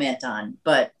can't comment on,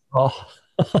 but. Oh.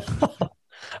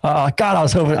 God, I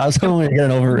was hoping we get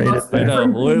an overrated. I know.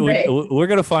 We're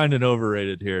going to find an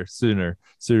overrated here sooner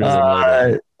than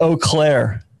later. Eau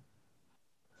Claire.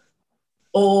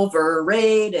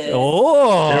 Overrated.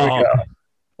 Oh, there we go.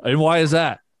 And why is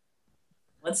that?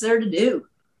 What's there to do?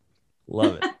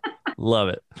 Love it. Love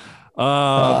it.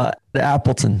 The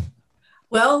Appleton.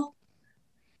 Well,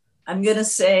 I'm going to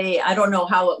say, I don't know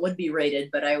how it would be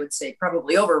rated, but I would say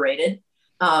probably overrated.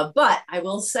 But I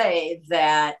will say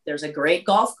that there's a great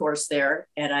golf course there,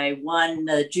 and I won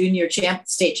the junior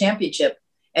state championship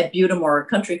at Butamore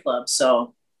Country Club.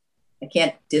 So I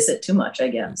can't diss it too much, I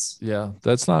guess. Yeah,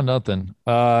 that's not nothing.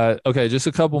 Okay, just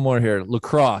a couple more here. La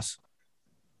Crosse.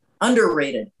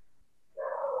 Underrated.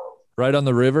 Right on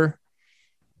the river.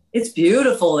 It's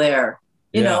beautiful there.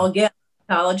 Again,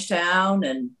 college town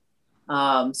and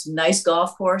some nice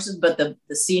golf courses, but the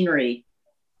scenery,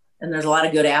 and there's a lot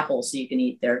of good apples so you can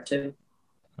eat there too.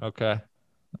 Okay.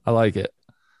 I like it.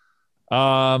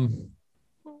 All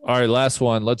right, last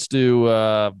one. Let's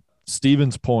do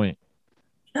Stevens Point.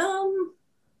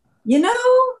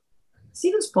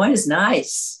 Stevens Point is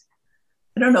nice.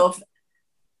 I don't know if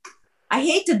I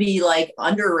hate to be like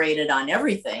underrated on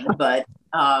everything, but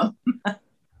I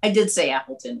did say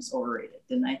Appleton is overrated,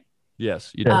 didn't I?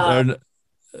 Yes, you did. Eau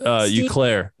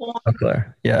Claire. Eau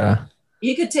Claire. Yeah.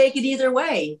 You could take it either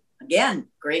way. Again,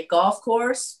 great golf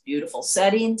course, beautiful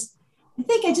settings. I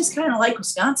think I just kind of like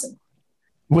Wisconsin.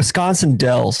 Wisconsin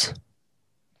Dells.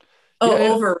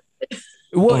 Oh, overrated.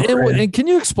 Well, and can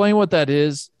you explain what that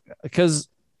is? Because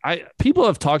people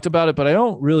have talked about it, but I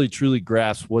don't really truly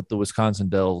grasp what the Wisconsin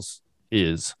Dells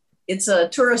is. It's a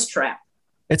tourist trap.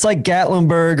 It's like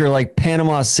Gatlinburg or like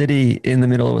Panama City in the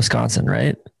middle of Wisconsin,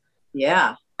 right?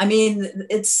 Yeah. I mean,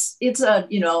 it's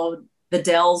the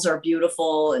Dells are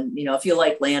beautiful. And, if you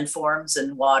like landforms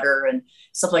and water and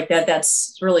stuff like that,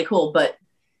 that's really cool. But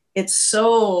it's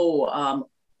so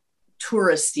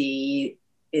touristy.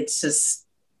 It's just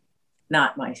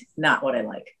not what I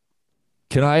like.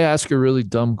 Can I ask a really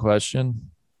dumb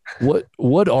question?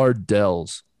 What are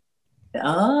Dells?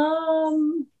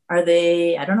 Are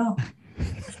they? I don't know.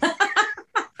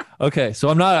 Okay, so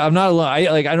I'm not alone.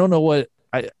 I don't know what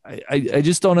I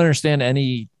just don't understand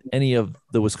any of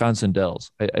the Wisconsin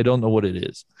Dells. I don't know what it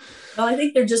is. Well, I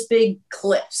think they're just big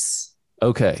cliffs.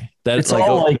 Okay, it's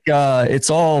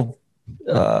all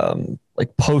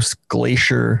like post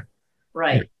glacier,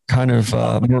 right? Kind of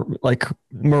like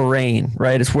moraine,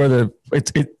 right? It's where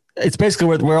it's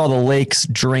basically where all the lakes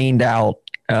drained out,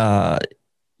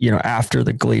 after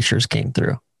the glaciers came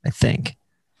through, I think.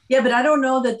 Yeah, but I don't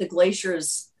know that the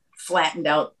glaciers flattened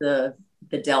out the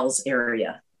Dells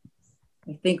area.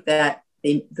 I think that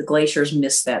the glaciers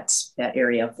missed that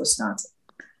area of Wisconsin.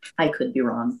 I could be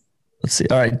wrong. Let's see.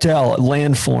 All right, Dell,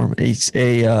 landform. It's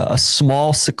a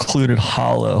small secluded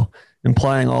hollow,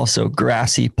 implying also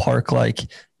grassy park-like,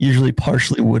 usually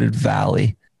partially wooded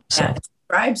valley. So that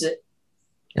describes it.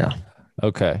 Yeah.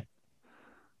 Okay.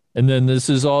 And then this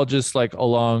is all just like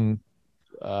along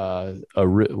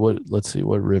let's see,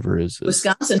 what river is this?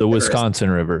 Wisconsin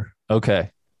River. Okay.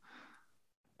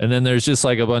 And then there's just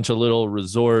like a bunch of little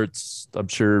resorts, I'm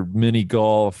sure mini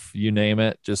golf, you name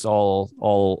it, just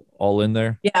all in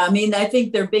there. Yeah, I mean, I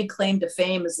think their big claim to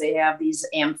fame is they have these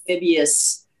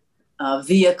amphibious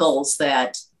vehicles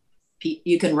that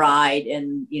you can ride,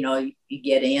 and you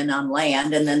get in on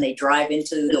land, and then they drive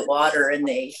into the water, and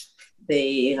they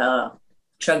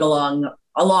chug along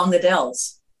the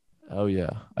Dells. Oh yeah,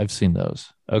 I've seen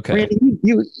those. Okay, Randy,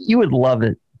 you would love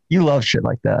it. You love shit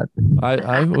like that.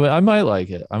 I might like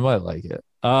it.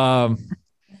 Well,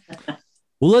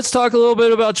 let's talk a little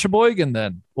bit about Sheboygan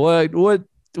then. What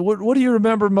do you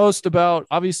remember most about?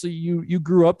 Obviously, you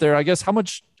grew up there. I guess how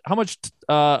much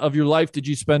of your life did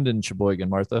you spend in Sheboygan,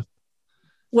 Martha?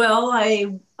 Well,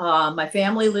 my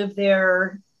family lived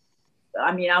there.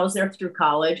 I mean, I was there through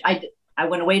college. I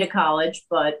went away to college,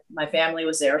 but my family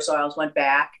was there, so I went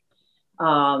back.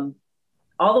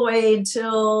 all the way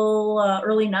until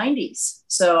early 90s.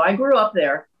 So I grew up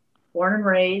there, born and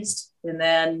raised, and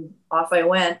then off I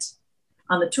went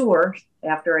on the tour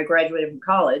after I graduated from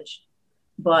college.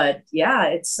 But yeah,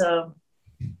 I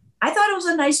thought it was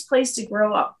a nice place to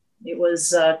grow up. It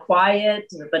was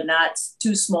quiet, but not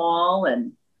too small.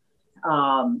 And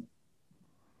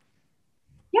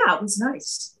yeah, it was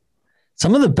nice.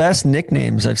 Some of the best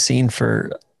nicknames I've seen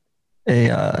for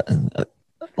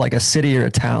like a city or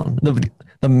a town,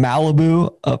 the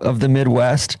Malibu of the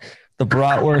Midwest, the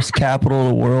bratwurst capital of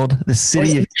the world, the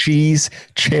city of cheese,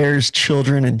 chairs,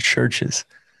 children, and churches.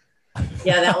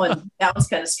 Yeah, that was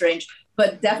kind of strange,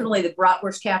 but definitely the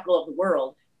bratwurst capital of the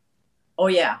world. Oh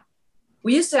yeah.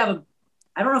 We used to have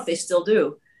I don't know if they still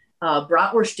do, a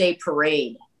Bratwurst Day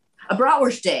parade, a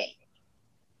Bratwurst Day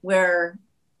where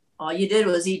all you did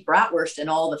was eat bratwurst and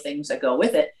all the things that go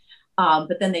with it.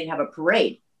 But then they'd have a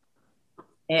parade.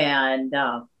 And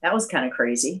that was kind of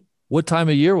crazy. What time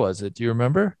of year was it? Do you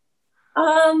remember?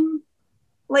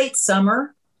 Late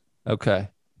summer. Okay.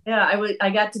 Yeah, I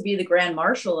got to be the grand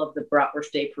marshal of the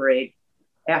Bratwurst Day parade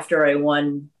after I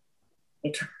won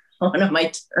one of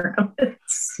my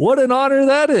tournaments. What an honor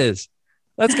that is.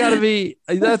 That's got to be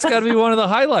one of the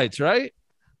highlights, right?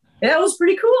 Yeah, it was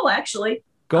pretty cool, actually.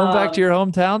 Going back to your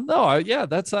hometown? No, yeah,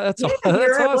 that's here awesome.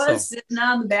 I was sitting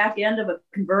on the back end of a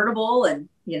convertible and,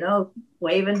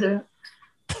 waving to,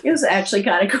 it was actually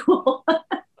kind of cool. It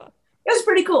was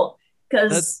pretty cool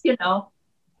because, a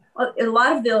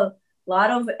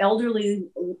lot of elderly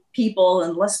people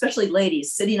and especially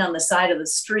ladies sitting on the side of the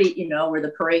street, where the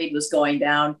parade was going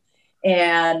down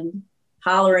and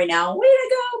hollering out, "Way to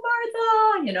go,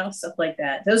 Martha!" Stuff like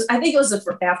that. I think it was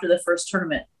after my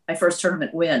first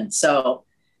tournament win. So,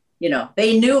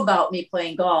 they knew about me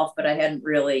playing golf, but I hadn't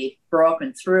really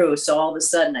broken through. So all of a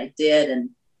sudden I did.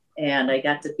 And I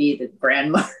got to be the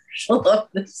grand marshal of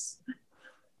this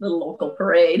little local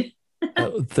parade.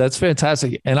 That's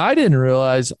fantastic. And I didn't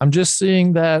realize, I'm just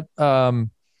seeing that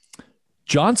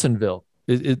Johnsonville,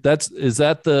 is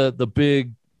that the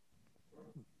big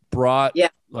brat,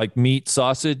 like meat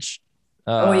sausage?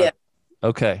 Oh yeah.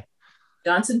 Okay.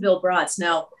 Johnsonville brats.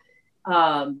 Now,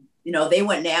 they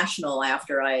went national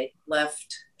after I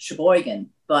left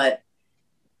Sheboygan, but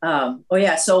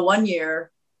so one year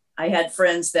I had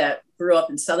friends that grew up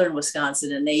in southern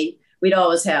Wisconsin, and we'd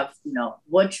always have,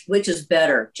 which is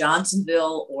better,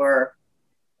 Johnsonville or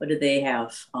what did they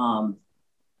have? I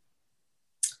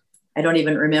don't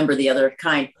even remember the other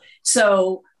kind.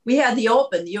 So we had the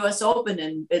US Open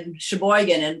in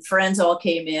Sheboygan, and friends all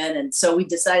came in. And so we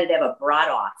decided to have a brat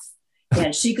off,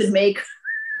 and she could make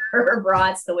her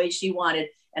brats the way she wanted,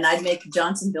 and I'd make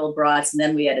Johnsonville brats. And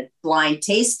then we had a blind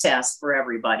taste test for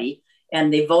everybody,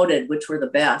 and they voted which were the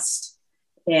best.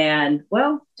 And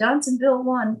well, Johnsonville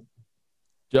won.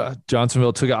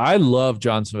 Johnsonville took it. I love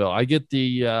Johnsonville. I get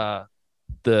the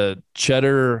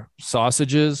cheddar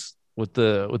sausages with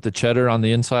the cheddar on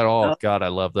the inside. Oh God, I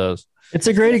love those. It's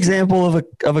a great example of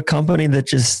a company that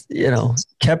just,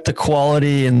 kept the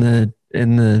quality and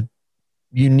the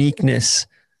uniqueness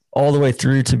all the way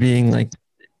through to being like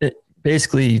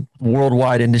basically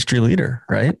worldwide industry leader,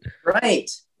 right?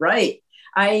 Right.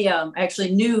 I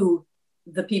actually knew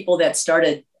the people that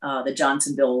started the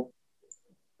Johnsonville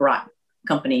brat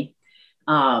company.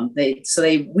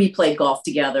 We played golf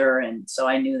together, and so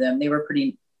I knew them. They were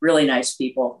really nice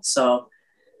people. So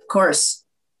of course,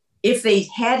 if they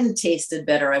hadn't tasted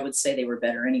better, I would say they were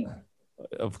better anyway.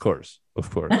 Of course.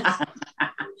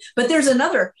 But there's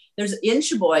in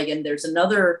Sheboygan, there's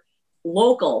another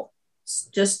local,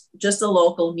 just a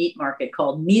local meat market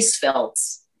called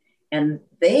Miesfeld's, and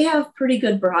they have pretty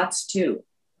good brats too.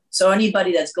 So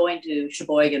anybody that's going to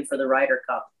Sheboygan for the Ryder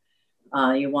Cup,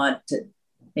 you want to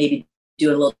maybe do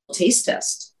a little taste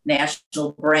test.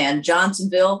 National brand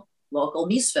Johnsonville, local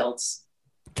Miesfeld's.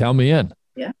 Count me in.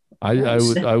 Yeah.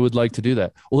 I would like to do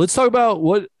that. Well, let's talk about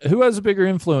who has a bigger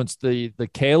influence, the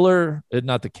Kohler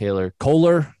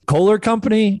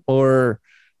company, or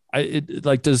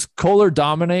does Kohler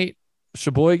dominate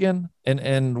Sheboygan?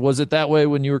 And was it that way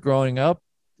when you were growing up?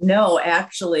 No,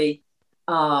 actually,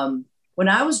 when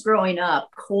I was growing up,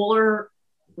 Kohler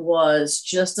was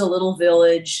just a little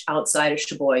village outside of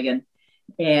Sheboygan,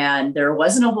 and there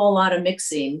wasn't a whole lot of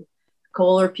mixing.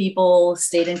 Kohler people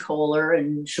stayed in Kohler,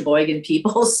 and Sheboygan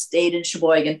people stayed in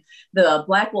Sheboygan. The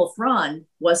Black Wolf Run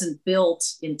wasn't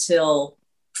built until,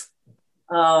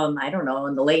 I don't know,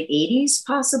 in the late 80s,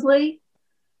 possibly.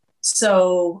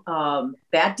 So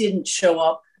that didn't show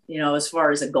up, as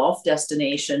far as a golf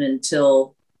destination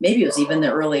until maybe it was even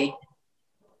the late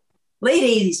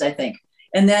 80s, I think.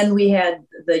 And then we had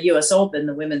the US Open,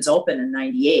 the Women's Open in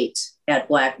 98. at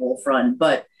Black Wolf Run,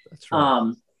 but That's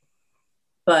right.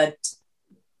 but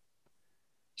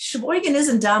Sheboygan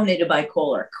isn't dominated by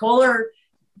Kohler. Kohler,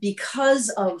 because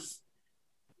of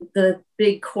the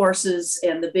big courses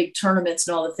and the big tournaments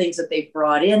and all the things that they've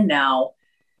brought in now,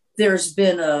 there's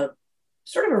been a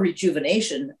sort of a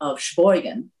rejuvenation of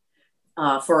Sheboygan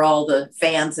for all the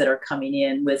fans that are coming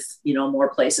in with,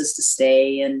 more places to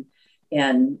stay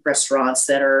and restaurants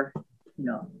that are,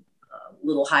 a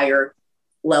little higher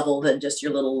level than just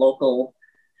your little local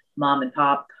mom and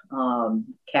pop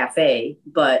cafe.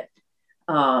 But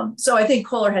so I think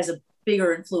Kohler has a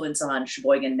bigger influence on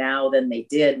Sheboygan now than they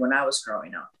did when I was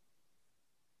growing up.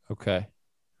 Okay.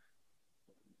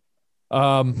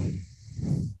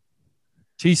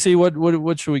 TC,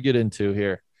 what should we get into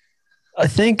here? I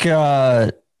think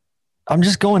I'm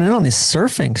just going in on this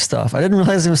surfing stuff. I didn't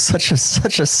realize it was such a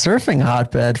surfing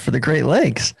hotbed for the Great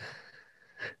Lakes.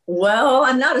 Well,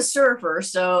 I'm not a surfer,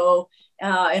 so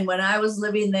and when I was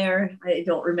living there, I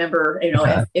don't remember.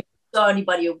 If you saw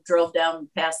anybody who drove down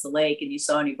past the lake and you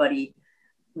saw anybody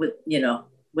with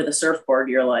a surfboard,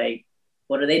 you're like,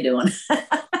 what are they doing?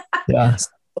 Yeah.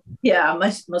 Yeah,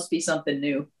 must be something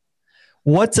new.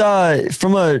 What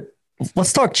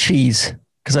let's talk cheese,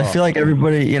 because I feel like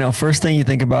everybody, first thing you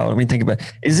think about when we think about,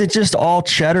 is it just all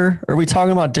cheddar, or are we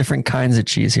talking about different kinds of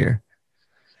cheese here?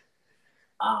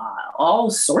 All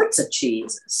sorts of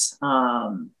cheeses.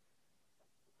 Well,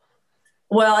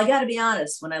 I got to be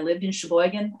honest. When I lived in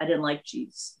Sheboygan, I didn't like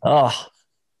cheese. Oh,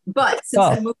 but since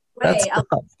I moved away, I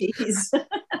love cheese.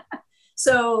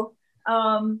 So,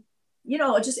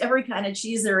 just every kind of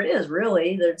cheese there is,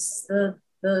 really. There's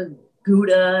the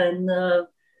Gouda and the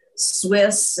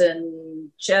Swiss and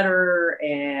cheddar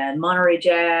and Monterey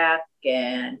Jack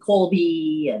and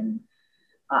Colby. And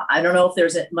I don't know if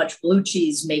there's much blue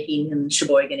cheese making in the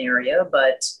Sheboygan area,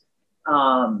 but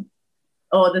the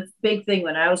big thing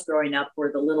when I was growing up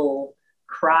were the little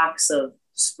crocks of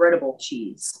spreadable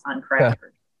cheese on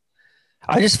crackers.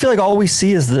 I just feel like all we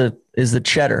see is the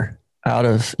cheddar out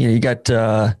of, you got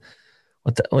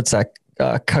what's that?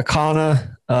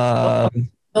 Kakana.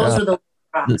 Those are the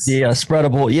crocks. The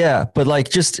spreadable, yeah. But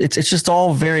like it's just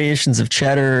all variations of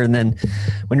cheddar, and then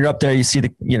when you're up there, you see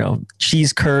the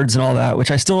cheese curds and all that,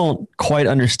 which I still don't quite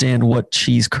understand what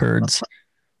cheese curds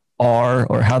are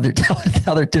or how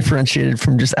they're differentiated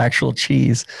from just actual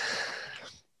cheese.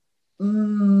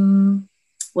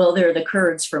 Well, they're the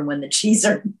curds from when the cheese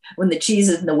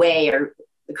is in the way, or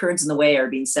the curds in the way are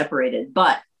being separated.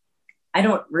 But I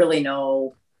don't really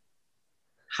know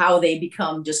how they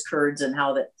become just curds and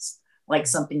how that's like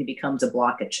something that becomes a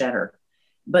block of cheddar.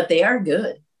 But they are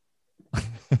good.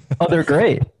 Oh, they're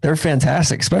great. They're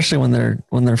fantastic, especially when they're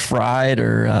fried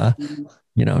or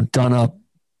done up,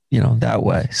 that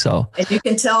way. So and you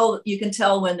can tell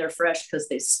when they're fresh because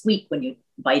they squeak when you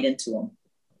bite into them.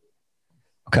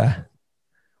 Okay.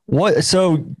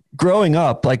 So growing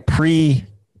up, like pre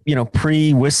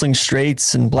Whistling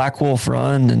Straits and Black Wolf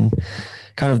Run and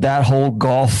kind of that whole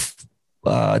golf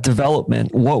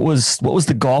development, what was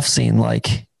the golf scene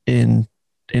like in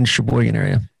Sheboygan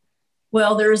area?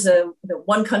 Well, there's the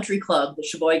one country club, the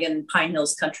Sheboygan Pine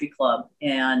Hills Country Club,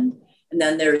 and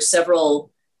then there's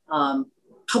several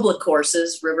public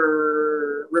courses,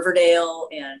 Riverdale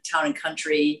and Town and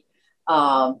Country,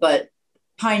 but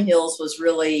Pine Hills was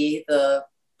really the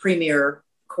premier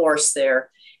course there.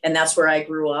 And that's where I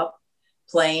grew up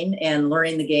playing and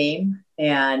learning the game.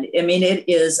 And I mean, it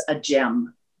is a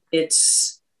gem.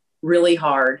 It's really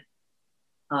hard.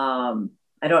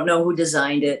 I don't know who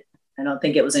designed it. I don't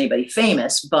think it was anybody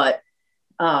famous, but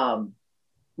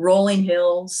rolling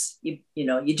hills, you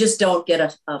just don't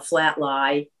get a flat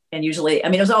lie. And usually, I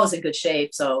mean, it was always in good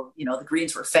shape. So, the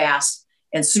greens were fast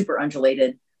and super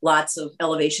undulated, lots of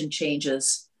elevation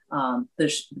changes.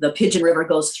 The Pigeon River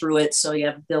goes through it, so you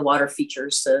have the water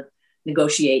features to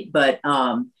negotiate. But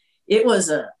it was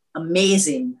an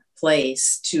amazing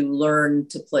place to learn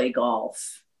to play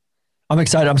golf. I'm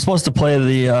excited. I'm supposed to play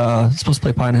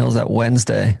Pine Hills that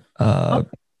Wednesday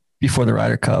before the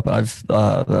Ryder Cup. I've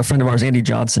a friend of ours, Andy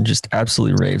Johnson, just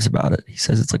absolutely raves about it. He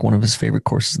says it's like one of his favorite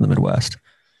courses in the Midwest.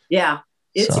 Yeah,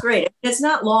 it's great. It's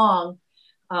not long,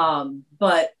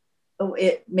 but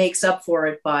it makes up for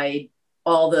it by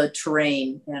all the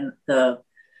terrain and the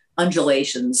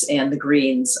undulations, and the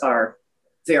greens are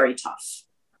very tough.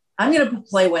 I'm going to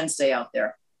play Wednesday out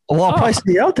there. Well, I'll probably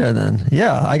see you out there then.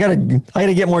 Yeah, I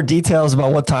gotta get more details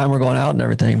about what time we're going out and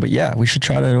everything. But yeah, we should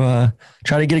try to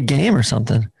get a game or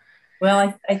something.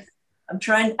 Well, I'm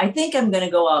trying. I think I'm going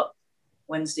to go out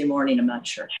Wednesday morning. I'm not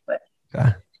sure, but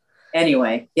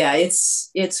anyway, yeah,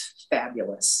 it's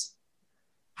fabulous.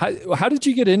 How did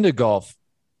you get into golf?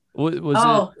 Was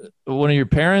Oh, it one of your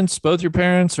parents, both your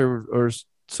parents, or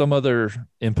some other my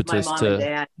impetus mom and to?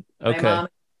 dad. My Okay. mom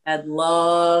had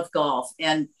loved golf,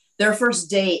 and their first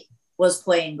date was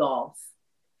playing golf.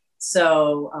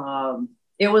 So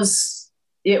it was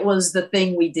the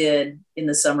thing we did in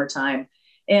the summertime.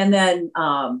 And then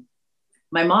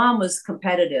my mom was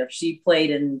competitive. She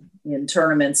played in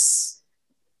tournaments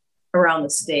around the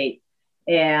state,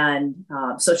 and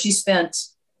so she spent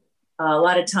a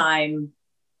lot of time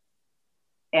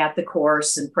at the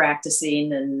course and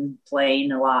practicing and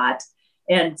playing a lot.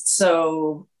 And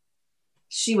so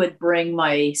she would bring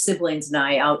my siblings and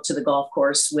I out to the golf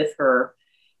course with her.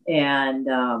 And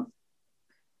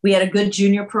we had a good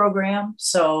junior program.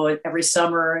 So every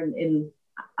summer in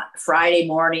Friday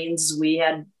mornings, we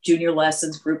had junior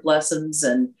lessons, group lessons,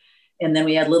 and then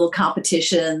we had little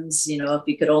competitions. You know, if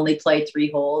you could only play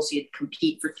 3 holes, you'd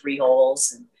compete for 3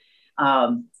 holes.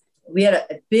 And we had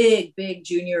a big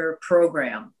junior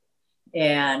program,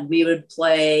 and we would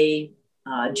play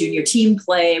junior team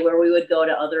play, where we would go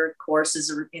to other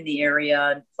courses in the area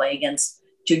and play against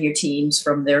junior teams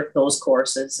from those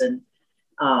courses. And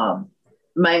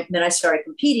then I started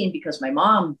competing because my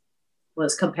mom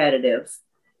was competitive,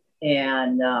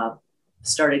 and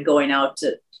started going out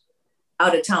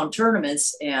of town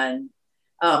tournaments. And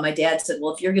my dad said,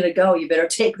 well, if you're going to go, you better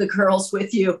take the girls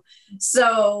with you.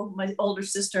 So my older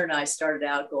sister and I started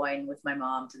out going with my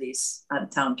mom to these out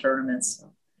of town tournaments.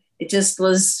 So it just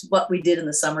was what we did in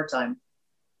the summertime.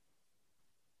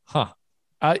 Huh.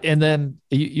 And then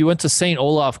you went to St.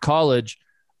 Olaf College.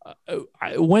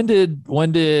 When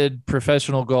did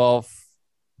professional golf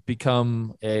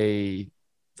become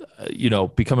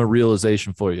become a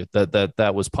realization for you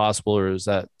that was possible, or is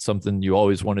that something you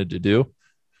always wanted to do?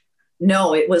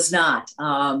 No, it was not.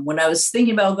 When I was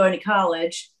thinking about going to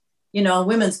college,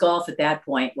 women's golf at that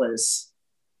point was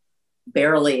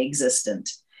barely existent.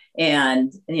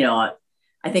 And,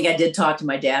 I think I did talk to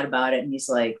my dad about it, and he's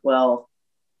like, well,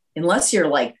 unless you're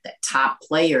like the top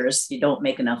players, you don't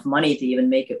make enough money to even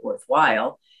make it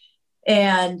worthwhile.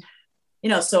 And,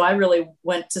 so I really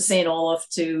went to St. Olaf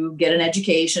to get an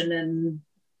education and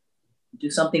do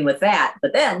something with that.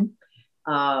 But then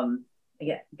I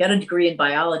got a degree in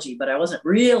biology, but I wasn't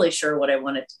really sure what I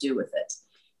wanted to do with it.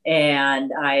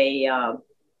 And I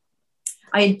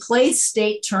had played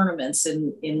state tournaments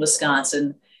in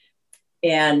Wisconsin,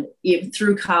 and even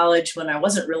through college when I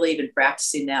wasn't really even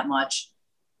practicing that much.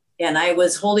 And I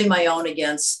was holding my own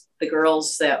against the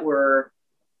girls that were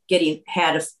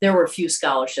there were a few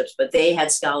scholarships, but they had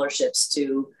scholarships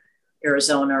to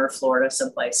Arizona or Florida,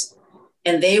 someplace.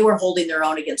 And they were holding their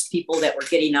own against people that were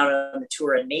getting out on the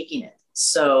tour and making it.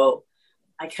 So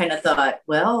I kind of thought,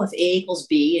 well, if A equals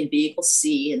B and B equals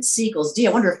C and C equals D,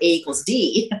 I wonder if A equals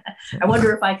D. I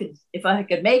wonder if I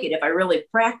could make it if I really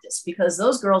practiced, because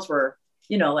those girls were,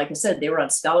 like I said, they were on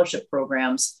scholarship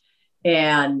programs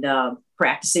and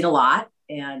practicing a lot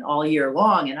and all year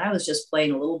long. And I was just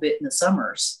playing a little bit in the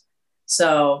summers.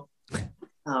 So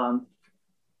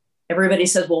everybody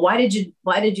says, well, why did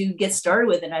you get started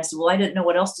with it? And I said, well, I didn't know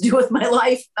what else to do with my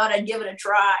life. Thought I'd give it a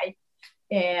try.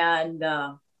 And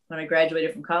when I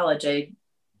graduated from college, I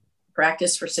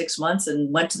practiced for 6 months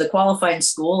and went to the qualifying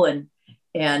school and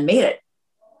made it.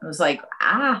 I was like,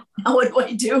 now what do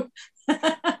I do?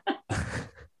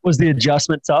 Was the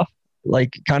adjustment tough?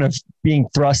 Like kind of being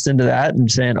thrust into that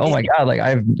and saying, oh my God, like I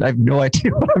have no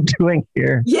idea what I'm doing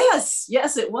here. Yes,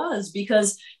 it was,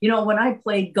 because, when I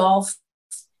played golf,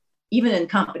 even in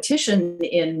competition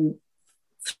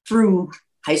through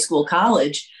high school,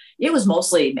 college, it was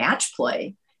mostly match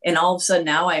play. And all of a sudden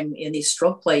now I'm in these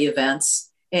stroke play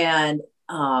events, and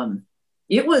and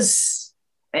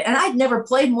I'd never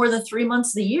played more than 3 months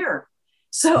of the year.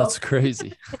 So That's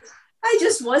crazy. I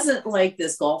just wasn't like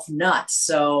this golf nut.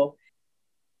 So,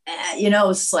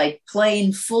 it's like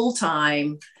playing full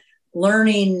time,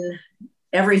 learning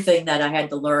everything that I had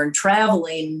to learn,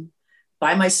 traveling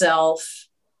by myself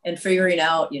and figuring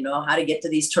out, how to get to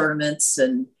these tournaments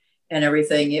and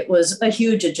everything. It was a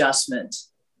huge adjustment.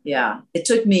 Yeah. It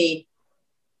took me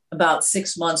about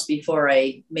 6 months before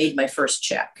I made my first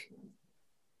check,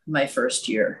 my first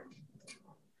year.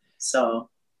 So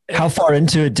how far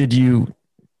into it did you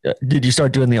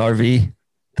start doing the RV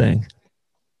thing?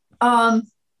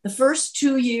 The first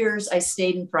 2 years I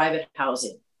stayed in private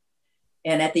housing.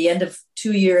 And at the end of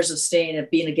 2 years of staying and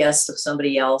being a guest of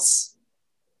somebody else,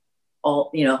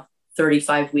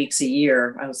 35 weeks a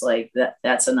year, I was like,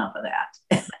 that's enough of that.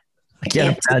 I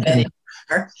can't imagine.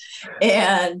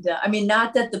 And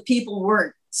not that the people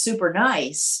weren't super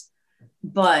nice,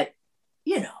 but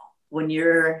when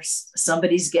you're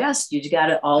somebody's guest, you got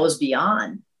to always be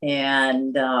on.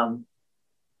 and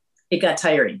it got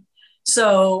tiring.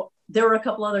 So there were a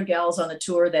couple other gals on the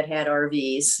tour that had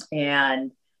RVs,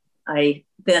 and I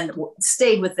then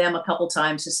stayed with them a couple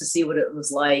times just to see what it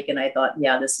was like. And I thought,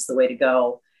 yeah, this is the way to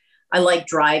go. I like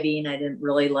driving. I didn't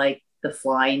really like the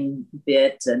flying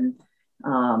bit, and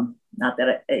not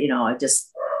that I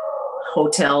just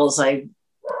hotels I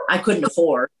couldn't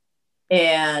afford.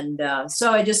 And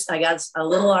so I got a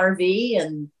little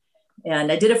RV,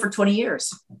 and I did it for 20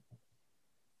 years.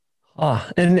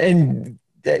 And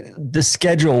the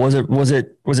schedule, was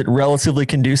it relatively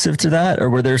conducive to that, or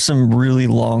were there some really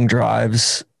long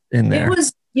drives in there?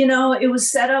 It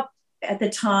was set up at the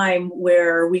time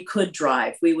where we could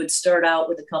drive. We would start out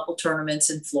with a couple tournaments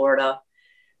in Florida,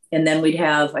 and then we'd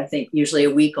have, I think, usually a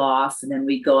week off, and then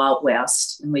we'd go out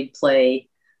west and we'd play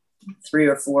 3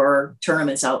 or 4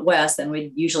 tournaments out west. Then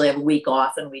we'd usually have a week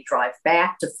off and we'd drive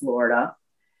back to Florida.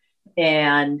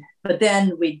 But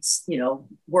then we'd,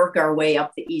 work our way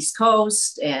up the East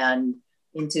Coast and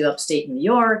into upstate New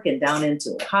York and down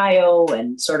into Ohio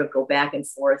and sort of go back and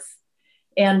forth.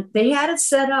 And they had it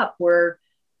set up where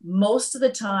most of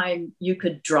the time you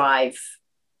could drive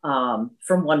from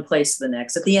one place to the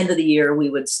next. At the end of the year, we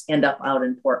would end up out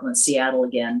in Portland, Seattle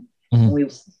again. Mm-hmm. We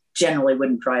generally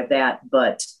wouldn't drive that,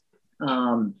 but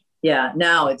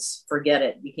now it's forget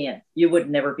it. You would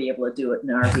never be able to do it in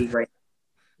an RV right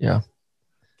now. Yeah.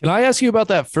 Can I ask you about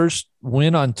that first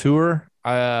win on tour?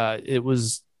 It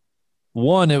was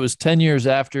 10 years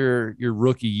after your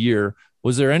rookie year.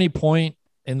 Was there any point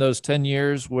in those 10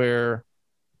 years where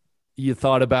you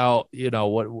thought about,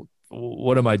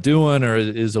 what am I doing, or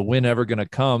is a win ever going to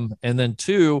come? And then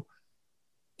 2,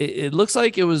 it looks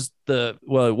like it was the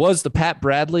Pat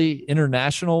Bradley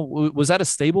International. Was that a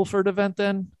Stableford event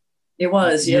then? It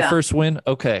was, your first win?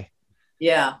 Okay.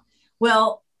 Yeah.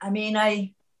 Well, I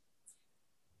mean,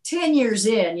 10 years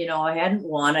in, I hadn't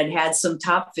won. I'd had some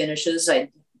top finishes.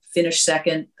 I'd finished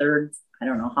second, third, I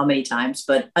don't know how many times,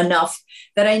 but enough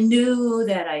that I knew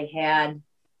that I had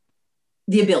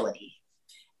the ability.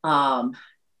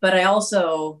 But I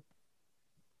also,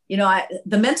 the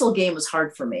mental game was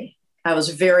hard for me. I was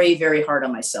very, very hard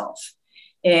on myself.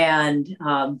 And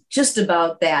just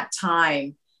about that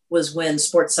time was when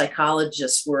sports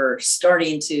psychologists were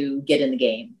starting to get in the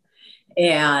game.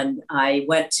 And I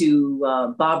went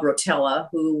to Bob Rotella,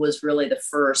 who was really the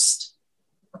first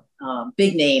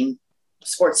big name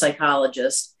sports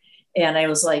psychologist. And I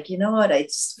was like, you know what? I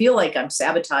just feel like I'm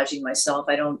sabotaging myself.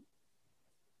 I don't,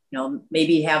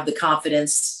 maybe have the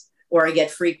confidence, or I get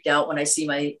freaked out when I see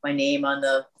my name on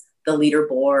the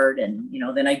leaderboard, and,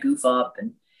 then I goof up.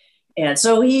 And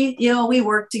so he, we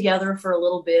worked together for a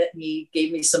little bit. He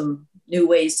gave me some new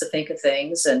ways to think of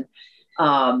things. And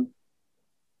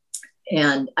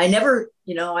I never,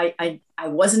 I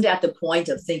wasn't at the point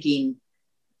of thinking,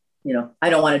 I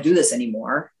don't want to do this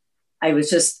anymore. It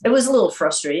was a little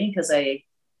frustrating because I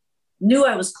knew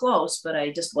I was close, but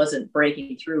I just wasn't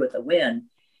breaking through with a win.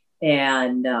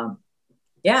 And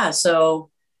so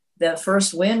the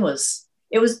first win was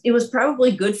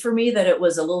probably good for me that it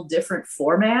was a little different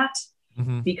format,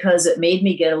 mm-hmm. because it made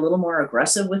me get a little more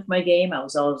aggressive with my game. I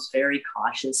was always very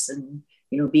cautious and,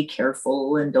 be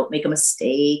careful and don't make a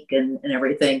mistake and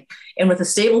everything. And with the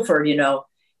Stableford,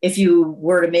 if you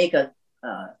were to make a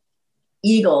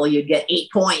eagle, you'd get 8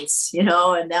 points, and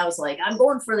that was like, I'm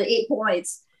going for the 8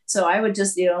 points. So I would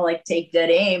just, take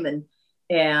dead aim.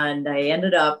 And I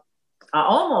ended up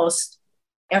almost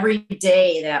every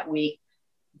day that week,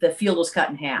 the field was cut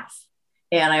in half.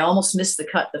 And I almost missed the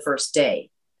cut the first day,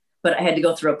 but I had to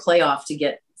go through a playoff to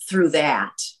get through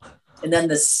that. And then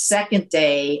the second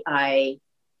day, I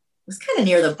was kind of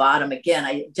near the bottom again.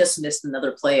 I just missed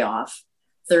another playoff.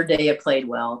 Third day, I played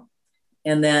well.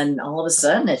 And then all of a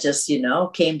sudden, it just,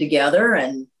 came together,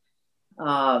 and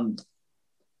I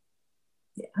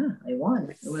won.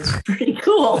 It was pretty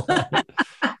cool.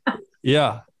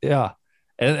 Yeah.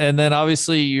 And then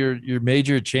obviously your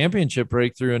major championship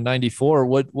breakthrough in '94.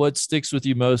 What sticks with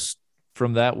you most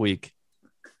from that week?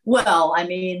 Well, I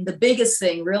mean, the biggest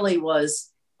thing really was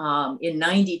in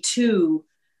 '92,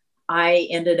 I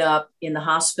ended up in the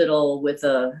hospital with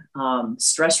a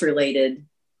stress-related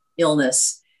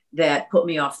illness that put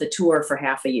me off the tour for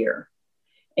half a year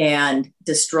and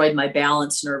destroyed my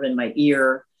balance nerve in my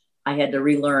ear. I had to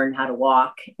relearn how to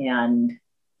walk and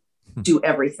do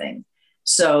everything.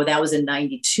 So that was in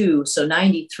 '92. So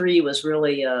 '93 was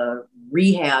really a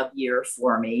rehab year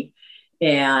for me.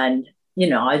 And,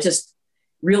 I just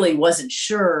really wasn't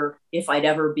sure if I'd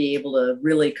ever be able to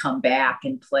really come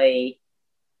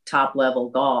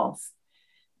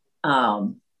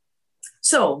so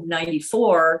So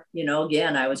 94,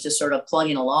 again, I was just sort of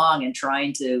plugging along and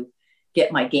trying to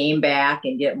get my game back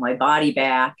and get my body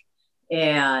back.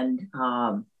 And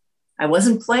I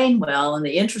wasn't playing well. And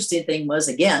the interesting thing was,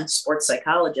 again, sports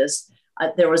psychologist,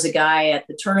 there was a guy at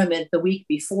the tournament the week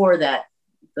before that,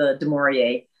 the Du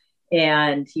Maurier,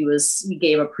 and he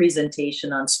gave a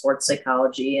presentation on sports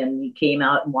psychology, and he came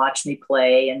out and watched me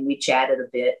play, and we chatted a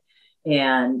bit,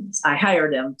 and I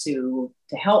hired him to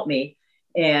help me.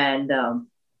 And I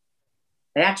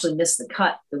actually missed the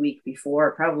cut the week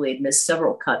before. Probably had missed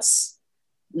several cuts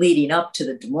leading up to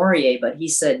the Du Maurier, but he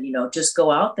said, just go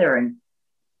out there and,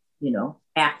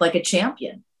 act like a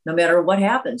champion. No matter what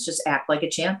happens, just act like a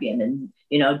champion and,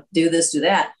 do this, do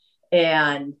that.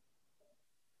 And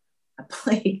I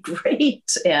played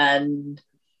great. And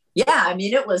yeah,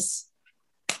 it was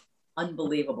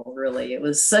unbelievable, really. It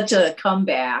was such a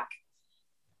comeback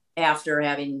after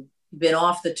having been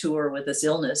off the tour with this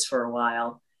illness for a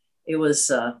while. It was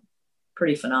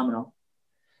pretty phenomenal.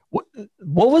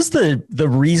 What was the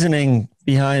reasoning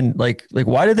behind like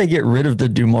why did they get rid of the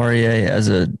Du Maurier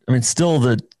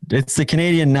it's the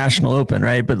Canadian National Open,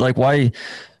 right? But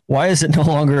why is it no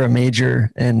longer a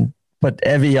major but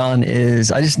Evian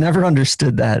is? I just never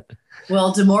understood that.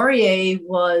 Well, Du Maurier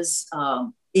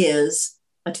is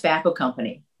a tobacco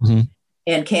company, mm-hmm.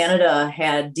 and Canada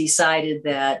had decided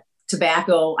that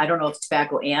tobacco, I don't know if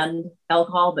tobacco and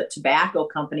alcohol, but tobacco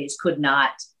companies could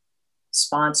not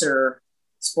sponsor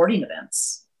sporting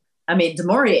events. Du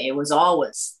Maurier was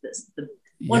always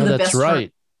one of the best. That's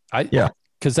right.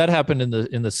 Because that happened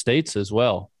in the States as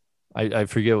well. I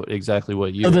forget exactly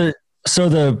what year. So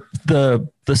the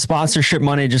sponsorship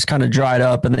money just kind of dried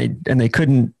up, and they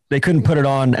couldn't put it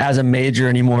on as a major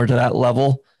anymore to that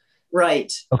level.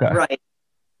 Right. Okay. Right.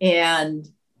 And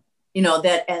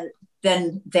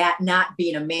then that not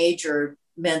being a major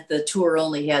meant the tour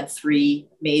only had 3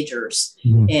 majors,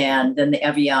 mm-hmm. and then the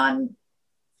Evian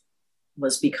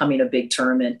was becoming a big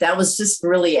tournament. That was just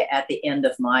really at the end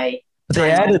of my.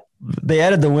 They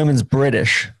added the women's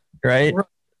British, right?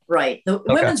 Right. The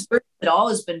women's British had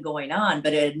always been going on,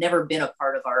 but it had never been a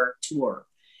part of our tour.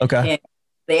 Okay. And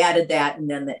they added that, and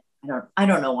then I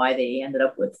don't know why they ended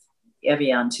up with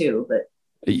Evian too, but.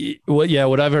 Well, yeah,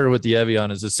 what I've heard with the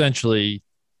Evian is essentially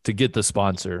to get the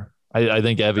sponsor. I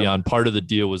think Evian, part of the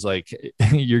deal was like,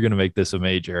 you're going to make this a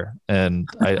major. And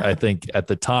I think at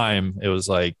the time it was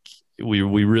like, we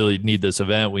really need this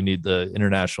event. We need the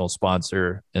international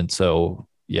sponsor. And so,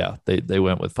 yeah, they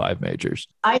went with 5 majors.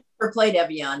 I never played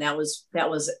Evian. That was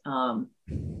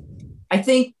I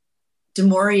think Du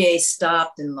Maurier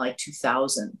stopped in like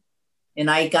 2000,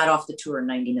 and I got off the tour in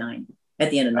 99,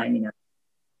 at the end of 99.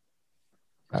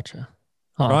 Gotcha.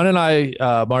 Tron and I,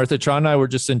 Martha, Tron and I were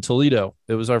just in Toledo.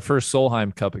 It was our first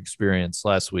Solheim Cup experience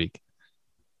last week.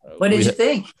 What did you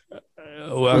think?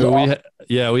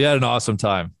 We had an awesome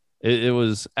time. It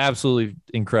was absolutely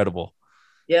incredible.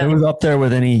 Yeah, it was up there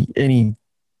with any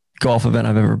golf event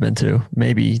I've ever been to.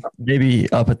 Maybe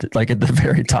up at the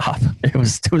very top. It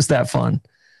was that fun.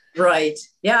 Right.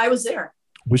 Yeah, I was there.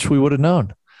 Wish we would have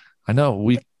known. I know.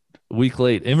 Week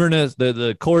late. Inverness.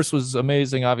 The course was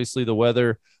amazing. Obviously, the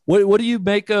weather. What do you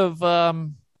make of?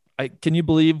 Can you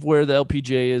believe where the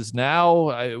LPGA is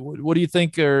now? What do you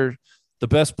think are the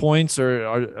best points,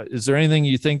 or is there anything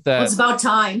you think that? Well, it's about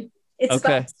time. It's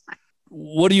okay. About time.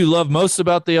 What do you love most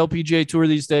about the LPGA Tour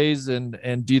these days,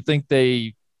 and do you think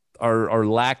they are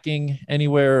lacking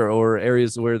anywhere or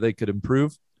areas where they could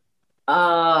improve?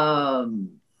 I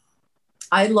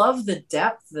love the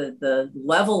depth. The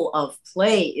level of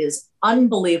play is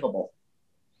unbelievable.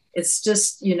 It's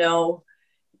just,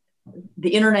 the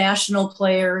international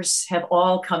players have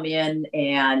all come in,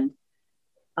 and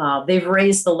they've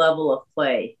raised the level of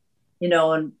play,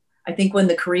 and I think when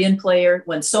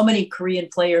so many Korean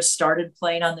players started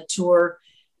playing on the tour,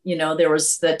 there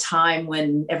was the time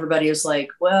when everybody was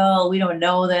like, well, we don't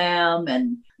know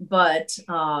them. But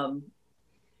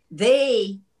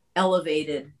they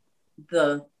elevated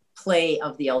the play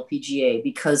of the LPGA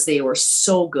because they were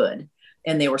so good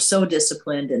and they were so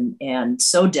disciplined and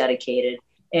so dedicated.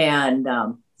 And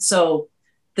so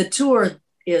the tour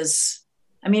is,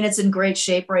 it's in great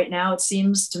shape right now, it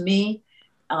seems to me.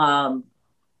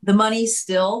 The money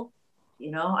still,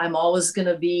 I'm always going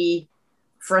to be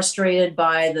frustrated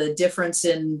by the difference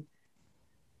in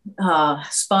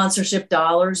sponsorship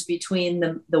dollars between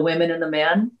the women and the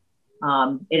men.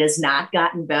 It has not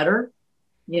gotten better.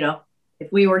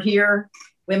 If we were here,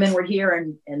 women were here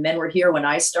and men were here when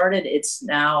I started, it's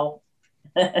now,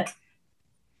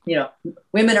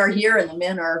 women are here and the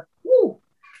men are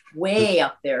way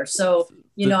up there. So,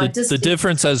 the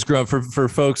difference has grown for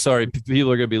folks. Sorry,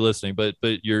 people are going to be listening, but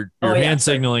your hand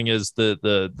signaling is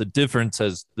the difference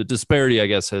the disparity, I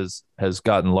guess, has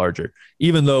gotten larger.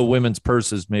 Even though women's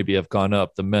purses maybe have gone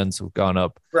up, the men's have gone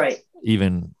up, right,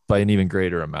 even by an even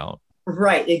greater amount.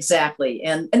 Right, exactly,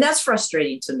 and that's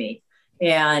frustrating to me.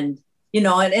 And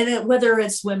whether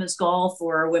it's women's golf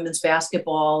or women's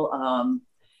basketball,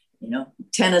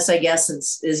 tennis, I guess,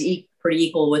 is pretty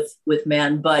equal with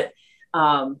men, but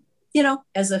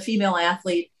as a female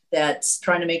athlete that's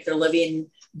trying to make their living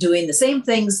doing the same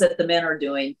things that the men are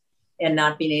doing and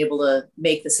not being able to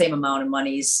make the same amount of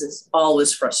money is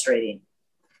always frustrating.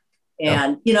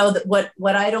 And,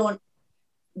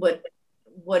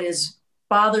 what is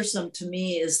bothersome to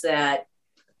me is that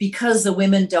because the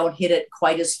women don't hit it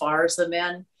quite as far as the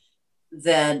men,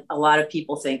 then a lot of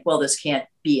people think, well, this can't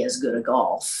be as good a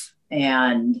golf.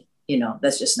 And,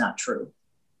 that's just not true.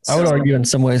 I would argue in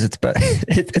some ways it's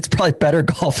probably better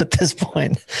golf at this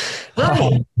point,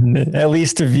 right? At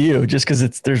least to view, just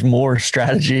because there's more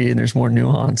strategy and there's more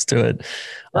nuance to it,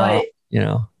 right?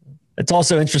 It's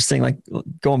also interesting, like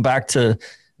going back to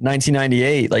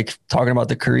 1998, like talking about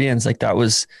the Koreans, like that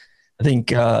was, I think,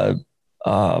 Sayri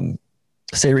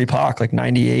Pak, like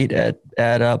 98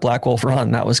 at Black Wolf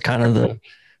Run. That was kind of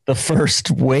the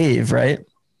first wave, right?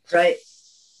 Right.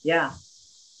 Yeah.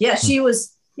 She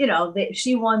was.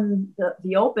 She won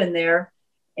the Open there,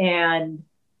 and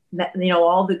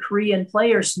all the Korean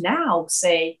players now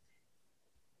say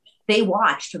they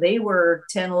were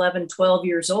 10, 11, 12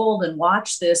 years old and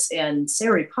watched this, and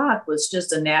Sayri Pak was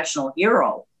just a national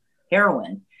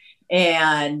heroine.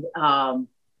 And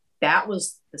that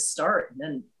was the start. And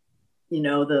then,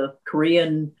 the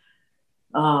Korean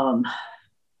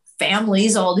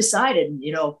families all decided,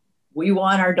 we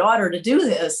want our daughter to do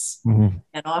this,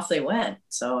 and off they went.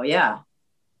 So, yeah.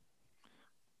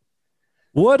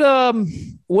 What are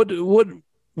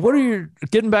your,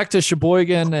 getting back to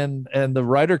Sheboygan and the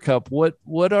Ryder Cup?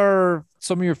 What are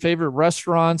some of your favorite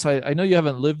restaurants? I know you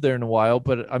haven't lived there in a while,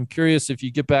 but I'm curious if you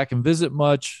get back and visit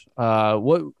much.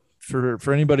 What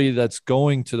for anybody that's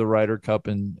going to the Ryder Cup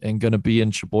and going to be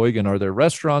in Sheboygan, are there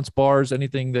restaurants, bars,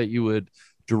 anything that you would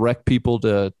direct people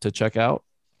to check out?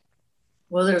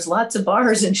 Well, there's lots of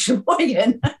bars in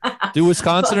Sheboygan. Do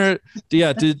Wisconsin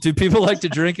do people like to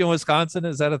drink in Wisconsin?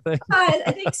 Is that a thing?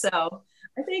 I think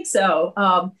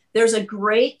so. There's a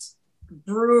great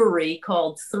brewery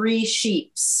called Three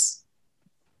Sheeps,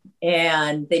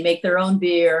 and they make their own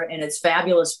beer, and it's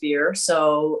fabulous beer.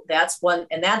 So that's one,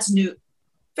 and that's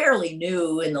fairly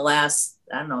new in the last,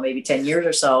 I don't know, maybe 10 years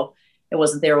or so. It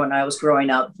wasn't there when I was growing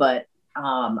up, but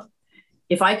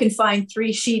if I can find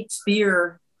Three Sheeps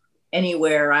beer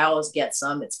anywhere, I always get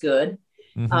some. It's good.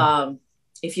 Mm-hmm.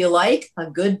 If you like a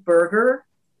good burger,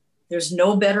 there's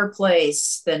no better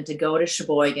place than to go to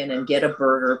Sheboygan and get a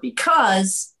burger,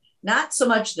 because not so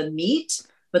much the meat,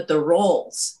 but the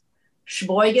rolls.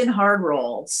 Sheboygan hard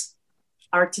rolls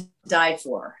are to die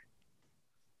for.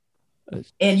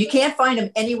 And you can't find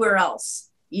them anywhere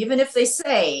else. Even if they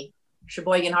say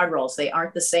Sheboygan hard rolls, they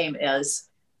aren't the same as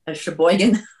a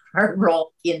Sheboygan hard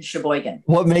roll in Sheboygan.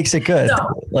 What makes it good?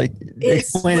 So,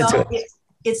 explain it to us.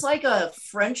 It's like a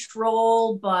French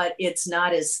roll, but it's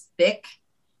not as thick.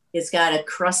 It's got a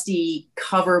crusty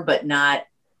cover, but not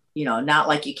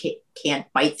like you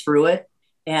can't bite through it,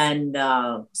 and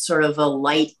sort of a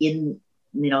light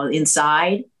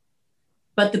inside.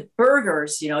 But the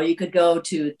burgers, you could go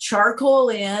to Charcoal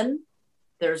Inn.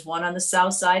 There's one on the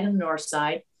south side and the north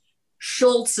side.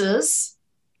 Schultz's,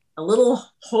 a little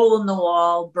hole in the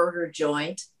wall burger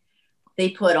joint. They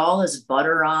put all this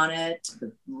butter on it.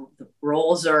 The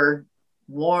rolls are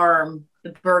warm.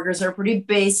 The burgers are pretty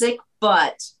basic,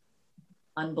 but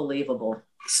unbelievable.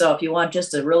 So if you want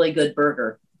just a really good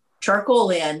burger,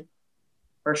 Charcoal Inn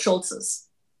or Schultz's.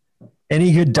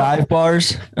 Any good dive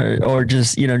bars or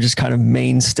just kind of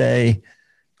mainstay,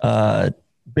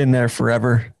 been there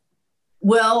forever?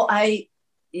 Well, I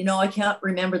can't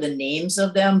remember the names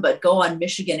of them, but go on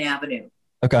Michigan Avenue.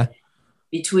 Okay.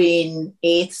 Between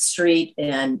 8th Street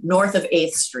and north of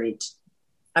 8th Street.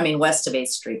 West of 8th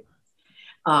Street.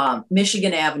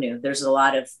 Michigan Avenue. There's a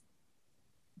lot of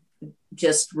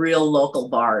just real local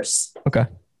bars. Okay.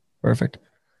 Perfect.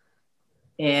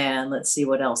 And let's see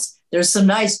what else. There's some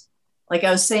nice, like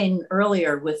I was saying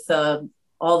earlier, with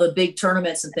all the big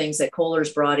tournaments and things that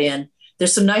Kohler's brought in,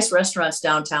 there's some nice restaurants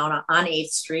downtown on 8th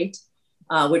Street,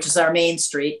 which is our main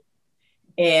street.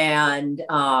 And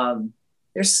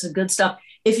there's some good stuff.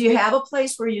 If you have a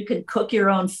place where you can cook your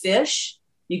own fish,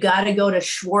 you got to go to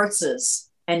Schwartz's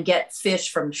and get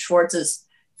fish from Schwartz's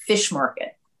Fish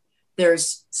Market.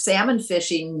 there's salmon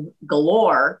fishing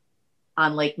galore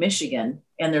on Lake Michigan,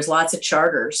 and there's lots of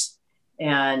charters.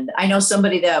 And I know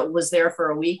somebody that was there for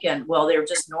a weekend. Well, they were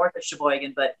just north of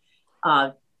Sheboygan, but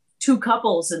two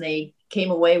couples, and they came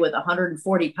away with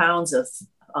 140 pounds of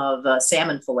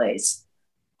salmon fillets.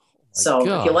 So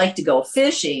if you like to go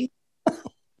fishing,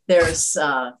 there's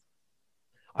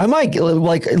I might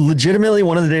like legitimately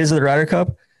one of the days of the Ryder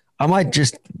Cup, I might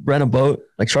just rent a boat,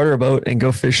 like charter a boat and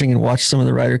go fishing and watch some of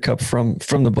the Ryder Cup from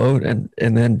the boat and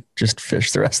then just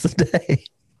fish the rest of the day.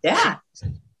 Yeah.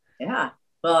 Yeah.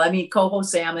 Well, I mean, coho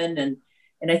salmon and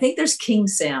I think there's king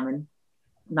salmon.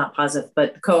 I'm not positive,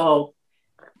 but coho,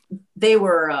 they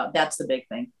were, that's the big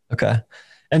thing. Okay.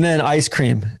 And then ice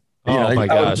cream. My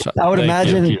gosh. I would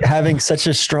imagine having such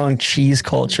a strong cheese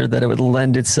culture that it would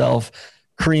lend itself,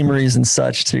 creameries and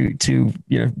such, to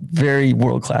very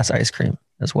world-class ice cream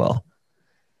as well.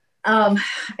 I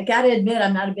got to admit,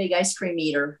 I'm not a big ice cream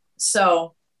eater.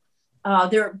 So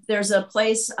there's a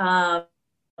place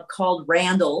called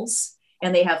Randall's,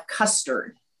 and they have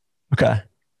custard. Okay.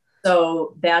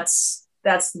 So that's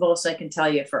the most I can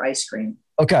tell you for ice cream.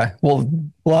 Okay. Well,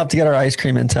 we'll have to get our ice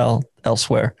cream intel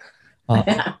elsewhere.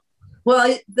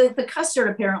 Well, the custard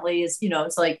apparently is,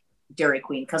 it's like Dairy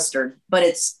Queen custard, but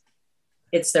it's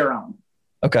their own.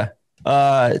 Okay.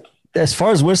 As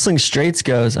far as Whistling Straits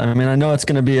goes, I mean, I know it's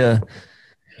going to be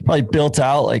probably built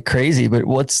out like crazy, but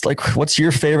what's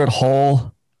your favorite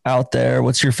hole out there?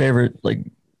 What's your favorite,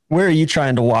 where are you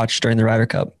trying to watch during the Ryder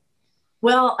Cup?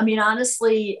 Well, I mean,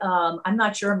 honestly, I'm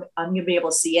not sure I'm going to be able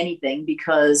to see anything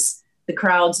because the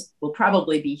crowds will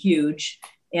probably be huge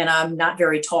and I'm not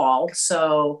very tall.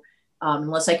 So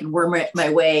unless I can worm my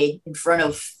way in front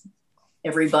of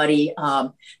everybody,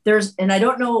 and I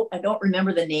don't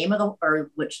remember the name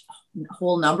or which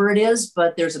whole number it is,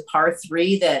 but there's a par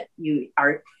 3 that you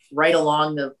are right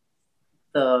along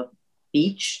the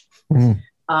beach.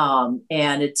 Mm-hmm.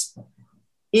 And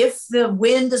if the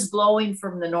wind is blowing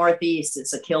from the northeast,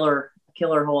 it's a killer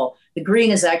hole. The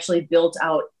green is actually built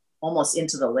out almost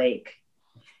into the lake,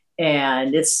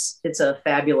 and it's a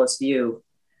fabulous view.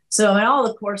 So, and all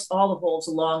the holes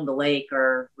along the lake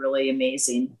are really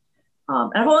amazing.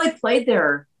 I've only played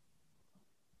there,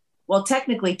 well,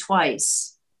 technically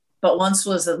twice, but once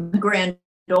was the grand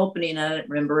opening. I don't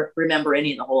remember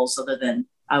any of the holes other than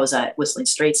I was at Whistling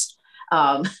Straits.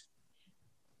 And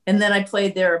then I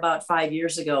played there about 5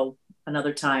 years ago,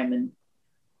 another time. And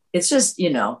it's just,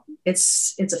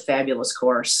 it's a fabulous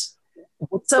course.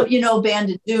 So,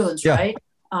 Bandon Dunes, yeah. Right?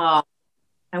 I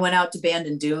went out to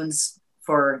Bandon Dunes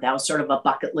that was sort of a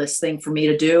bucket list thing for me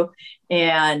to do.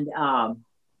 And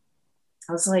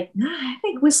I was like, nah, I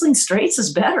think Whistling Straits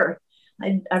is better.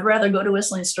 I'd rather go to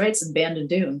Whistling Straits than Bandon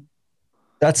Dune.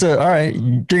 All right.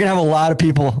 You're gonna have a lot of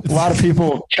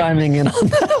people chiming in on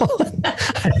that one.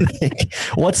 I think.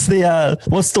 What's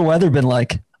the weather been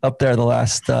like up there the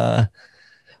last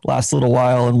little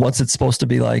while, and what's it supposed to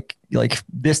be like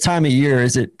this time of year?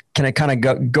 Can it kind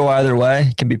of go either way?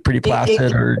 It can be pretty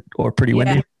placid or pretty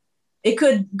windy. It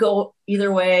could go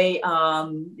either way.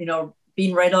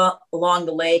 Being right along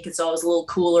the lake, it's always a little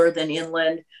cooler than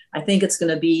inland. I think it's going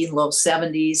to be low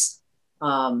 70s.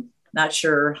 Not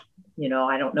sure.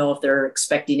 I don't know if they're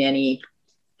expecting any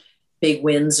big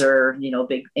winds or,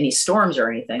 any storms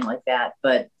or anything like that,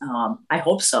 but I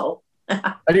hope so.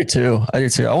 I do too.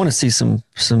 I want to see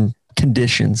some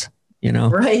conditions,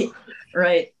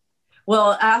 Right.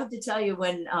 Well, I have to tell you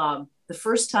when the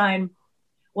first time,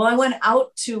 I went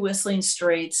out to Whistling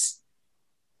Straits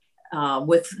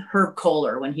with Herb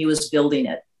Kohler when he was building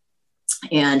it,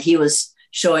 and he was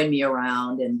showing me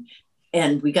around,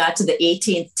 and we got to the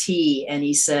 18th tee, and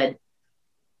he said,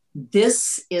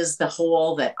 "This is the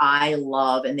hole that I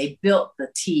love." And they built the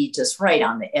tee just right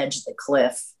on the edge of the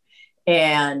cliff.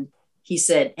 And he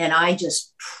said, "And I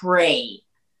just pray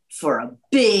for a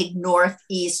big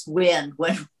northeast wind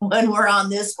when we're on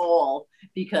this hole,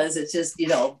 because it's just,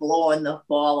 blowing the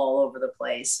ball all over the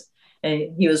place."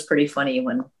 And he was pretty funny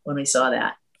when we saw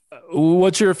that.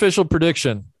 What's your official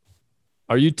prediction?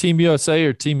 Are you Team USA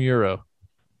or Team Euro?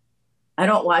 I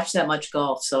don't watch that much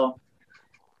golf, so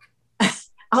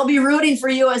I'll be rooting for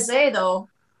USA though.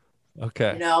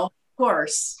 Okay. Of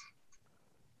course.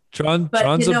 Tron's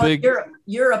a big.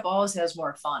 Europe always has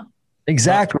more fun.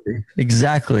 Exactly.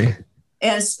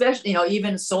 And especially,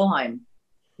 even Solheim.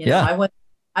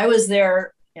 I was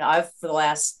there. I've for the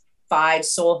last 5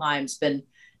 Solheims been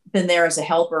there as a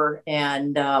helper,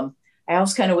 and I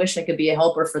always kind of wish I could be a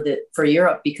helper for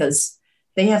Europe because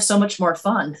they have so much more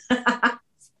fun.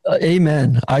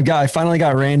 Amen. I finally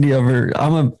got Randy over.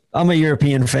 I'm a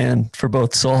European fan for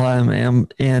both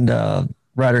Solheim and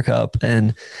Ryder Cup,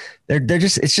 and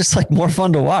it's just like more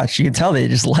fun to watch. You can tell they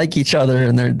just like each other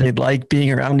and they like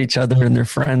being around each other and their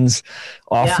friends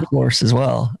off the course as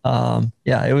well.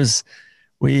 It was,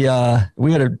 we had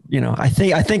I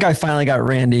think I finally got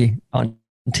Randy on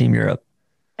Team Europe.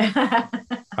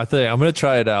 I think I'm going to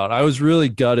try it out. I was really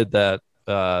gutted that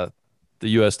the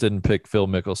U.S. didn't pick Phil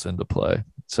Mickelson to play.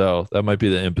 So that might be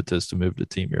the impetus to move to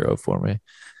Team Euro for me.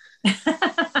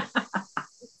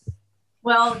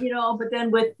 Well, but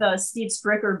then with Steve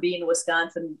Stricker being a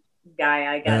Wisconsin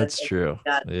guy, I got that's true.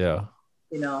 Yeah.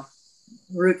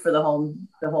 Root for the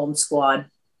home squad.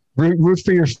 Root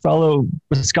for your fellow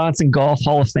Wisconsin Golf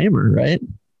Hall of Famer, right?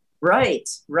 Right,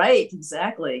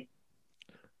 exactly.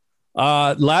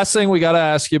 Last thing we got to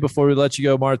ask you before we let you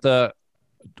go, Martha,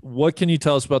 what can you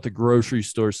tell us about the grocery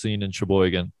store scene in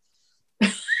Sheboygan?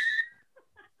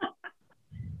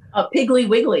 Piggly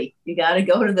Wiggly. You got to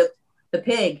go to the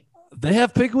pig. They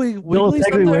have Piggly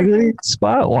Wiggly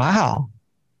spot. Wow.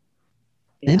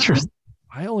 Yeah. Interesting.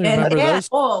 I only remember those.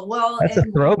 Oh, well, that's a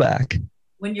throwback.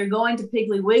 When you're going to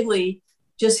Piggly Wiggly,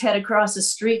 just head across the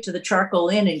street to the Charcoal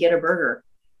Inn and get a burger.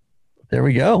 There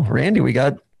we go. Randy, we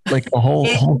got like the whole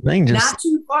thing. Not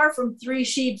too far from Three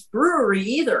Sheeps Brewery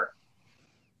either.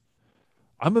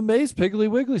 I'm amazed Piggly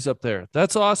Wiggly's up there.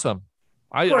 That's awesome.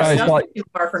 Of course, not too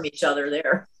far from each other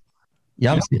there.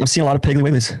 Yeah, I've seen a lot of Piggly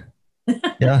Wigglies.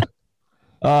 Yeah.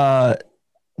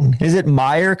 Is it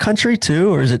Meyer country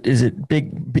too, or is it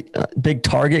big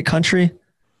Target country?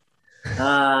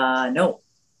 No.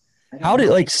 How do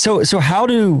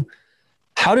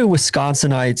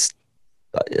Wisconsinites,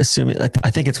 assuming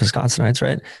I think it's Wisconsinites,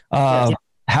 right?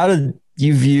 How do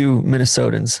you view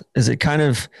Minnesotans? Is it kind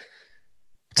of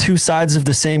two sides of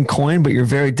the same coin, but you're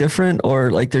very different,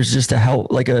 or like there's just a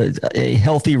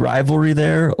healthy rivalry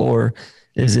there, or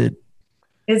is it?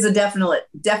 It's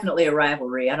definitely a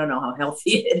rivalry. I don't know how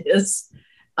healthy it is.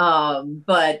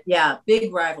 But yeah,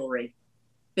 big rivalry.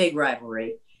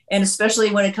 And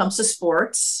especially when it comes to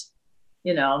sports,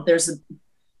 there's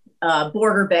a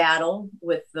border battle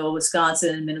with the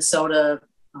Wisconsin and Minnesota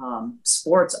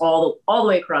sports all the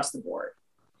way across the board.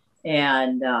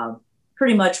 And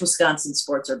pretty much Wisconsin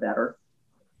sports are better.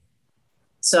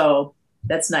 So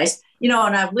that's nice. And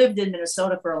I've lived in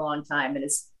Minnesota for a long time, and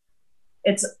it's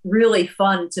really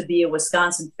fun to be a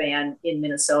Wisconsin fan in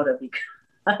Minnesota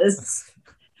because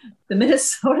the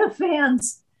Minnesota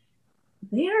fans,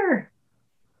 they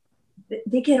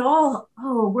get all,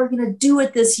 we're going to do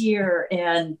it this year.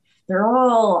 And they're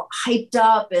all hyped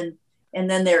up and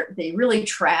then they really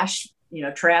trash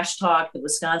talk the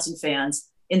Wisconsin fans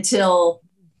until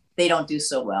they don't do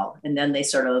so well. And then they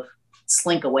sort of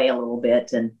slink away a little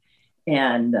bit and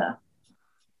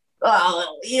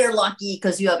you're lucky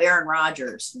because you have Aaron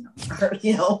Rodgers, or,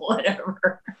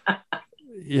 whatever.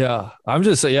 Yeah. I'm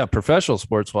just saying, professional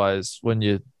sports wise, when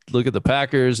you look at the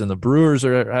Packers and the Brewers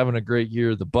are having a great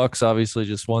year, the Bucks obviously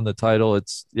just won the title.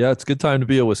 It's a good time to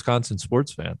be a Wisconsin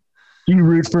sports fan. Do you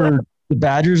root for the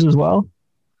Badgers as well?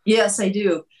 Yes, I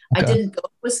do. Okay. I didn't go to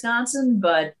Wisconsin,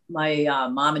 but my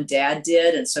mom and dad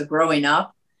did. And so growing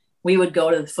up, we would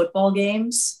go to the football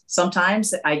games.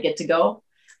 Sometimes I get to go.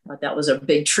 But that was a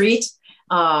big treat.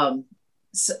 And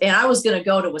I was going to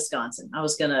go to Wisconsin. I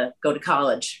was going to go to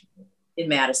college in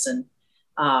Madison.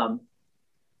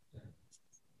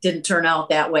 Didn't turn out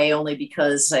that way, only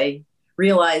because I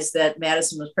realized that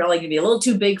Madison was probably going to be a little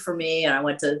too big for me. And I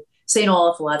went to St.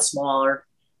 Olaf, a lot smaller,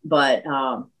 but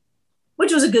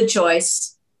which was a good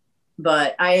choice.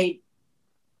 But I'm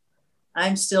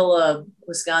still a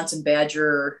Wisconsin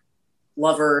Badger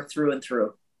lover through and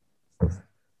through.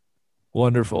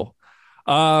 Wonderful.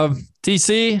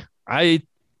 TC, I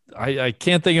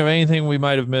can't think of anything we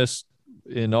might have missed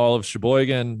in all of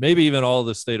Sheboygan, maybe even all of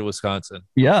the state of Wisconsin.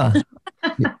 Yeah.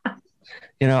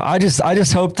 I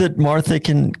just hope that Martha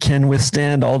can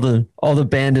withstand all the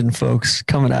Bandon folks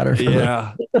coming at her.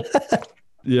 Yeah.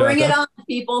 Bring it on,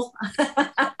 people.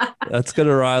 That's going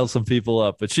to rile some people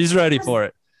up, but she's ready for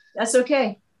it. That's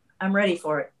okay. I'm ready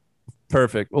for it.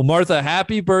 Perfect. Well, Martha,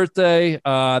 happy birthday.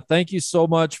 Thank you so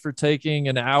much for taking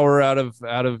an hour out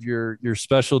of your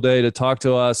special day to talk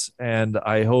to us. And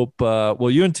I hope,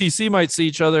 you and TC might see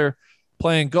each other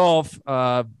playing golf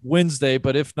Wednesday,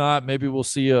 but if not, maybe we'll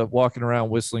see you walking around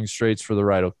Whistling Straits for the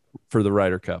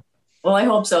Ryder Cup. Well, I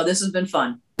hope so. This has been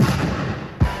fun.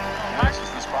 Nice is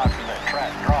the spot for that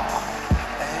track draw.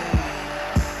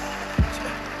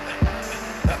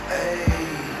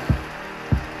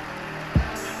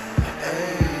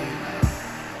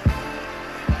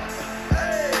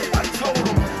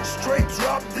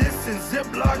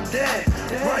 Ziploc that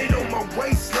right on my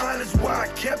waistline is why I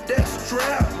kept that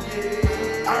strap.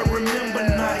 I remember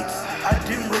nights I I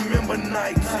didn't remember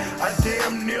nights. I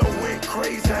damn near went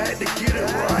crazy. I had to get it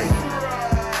right.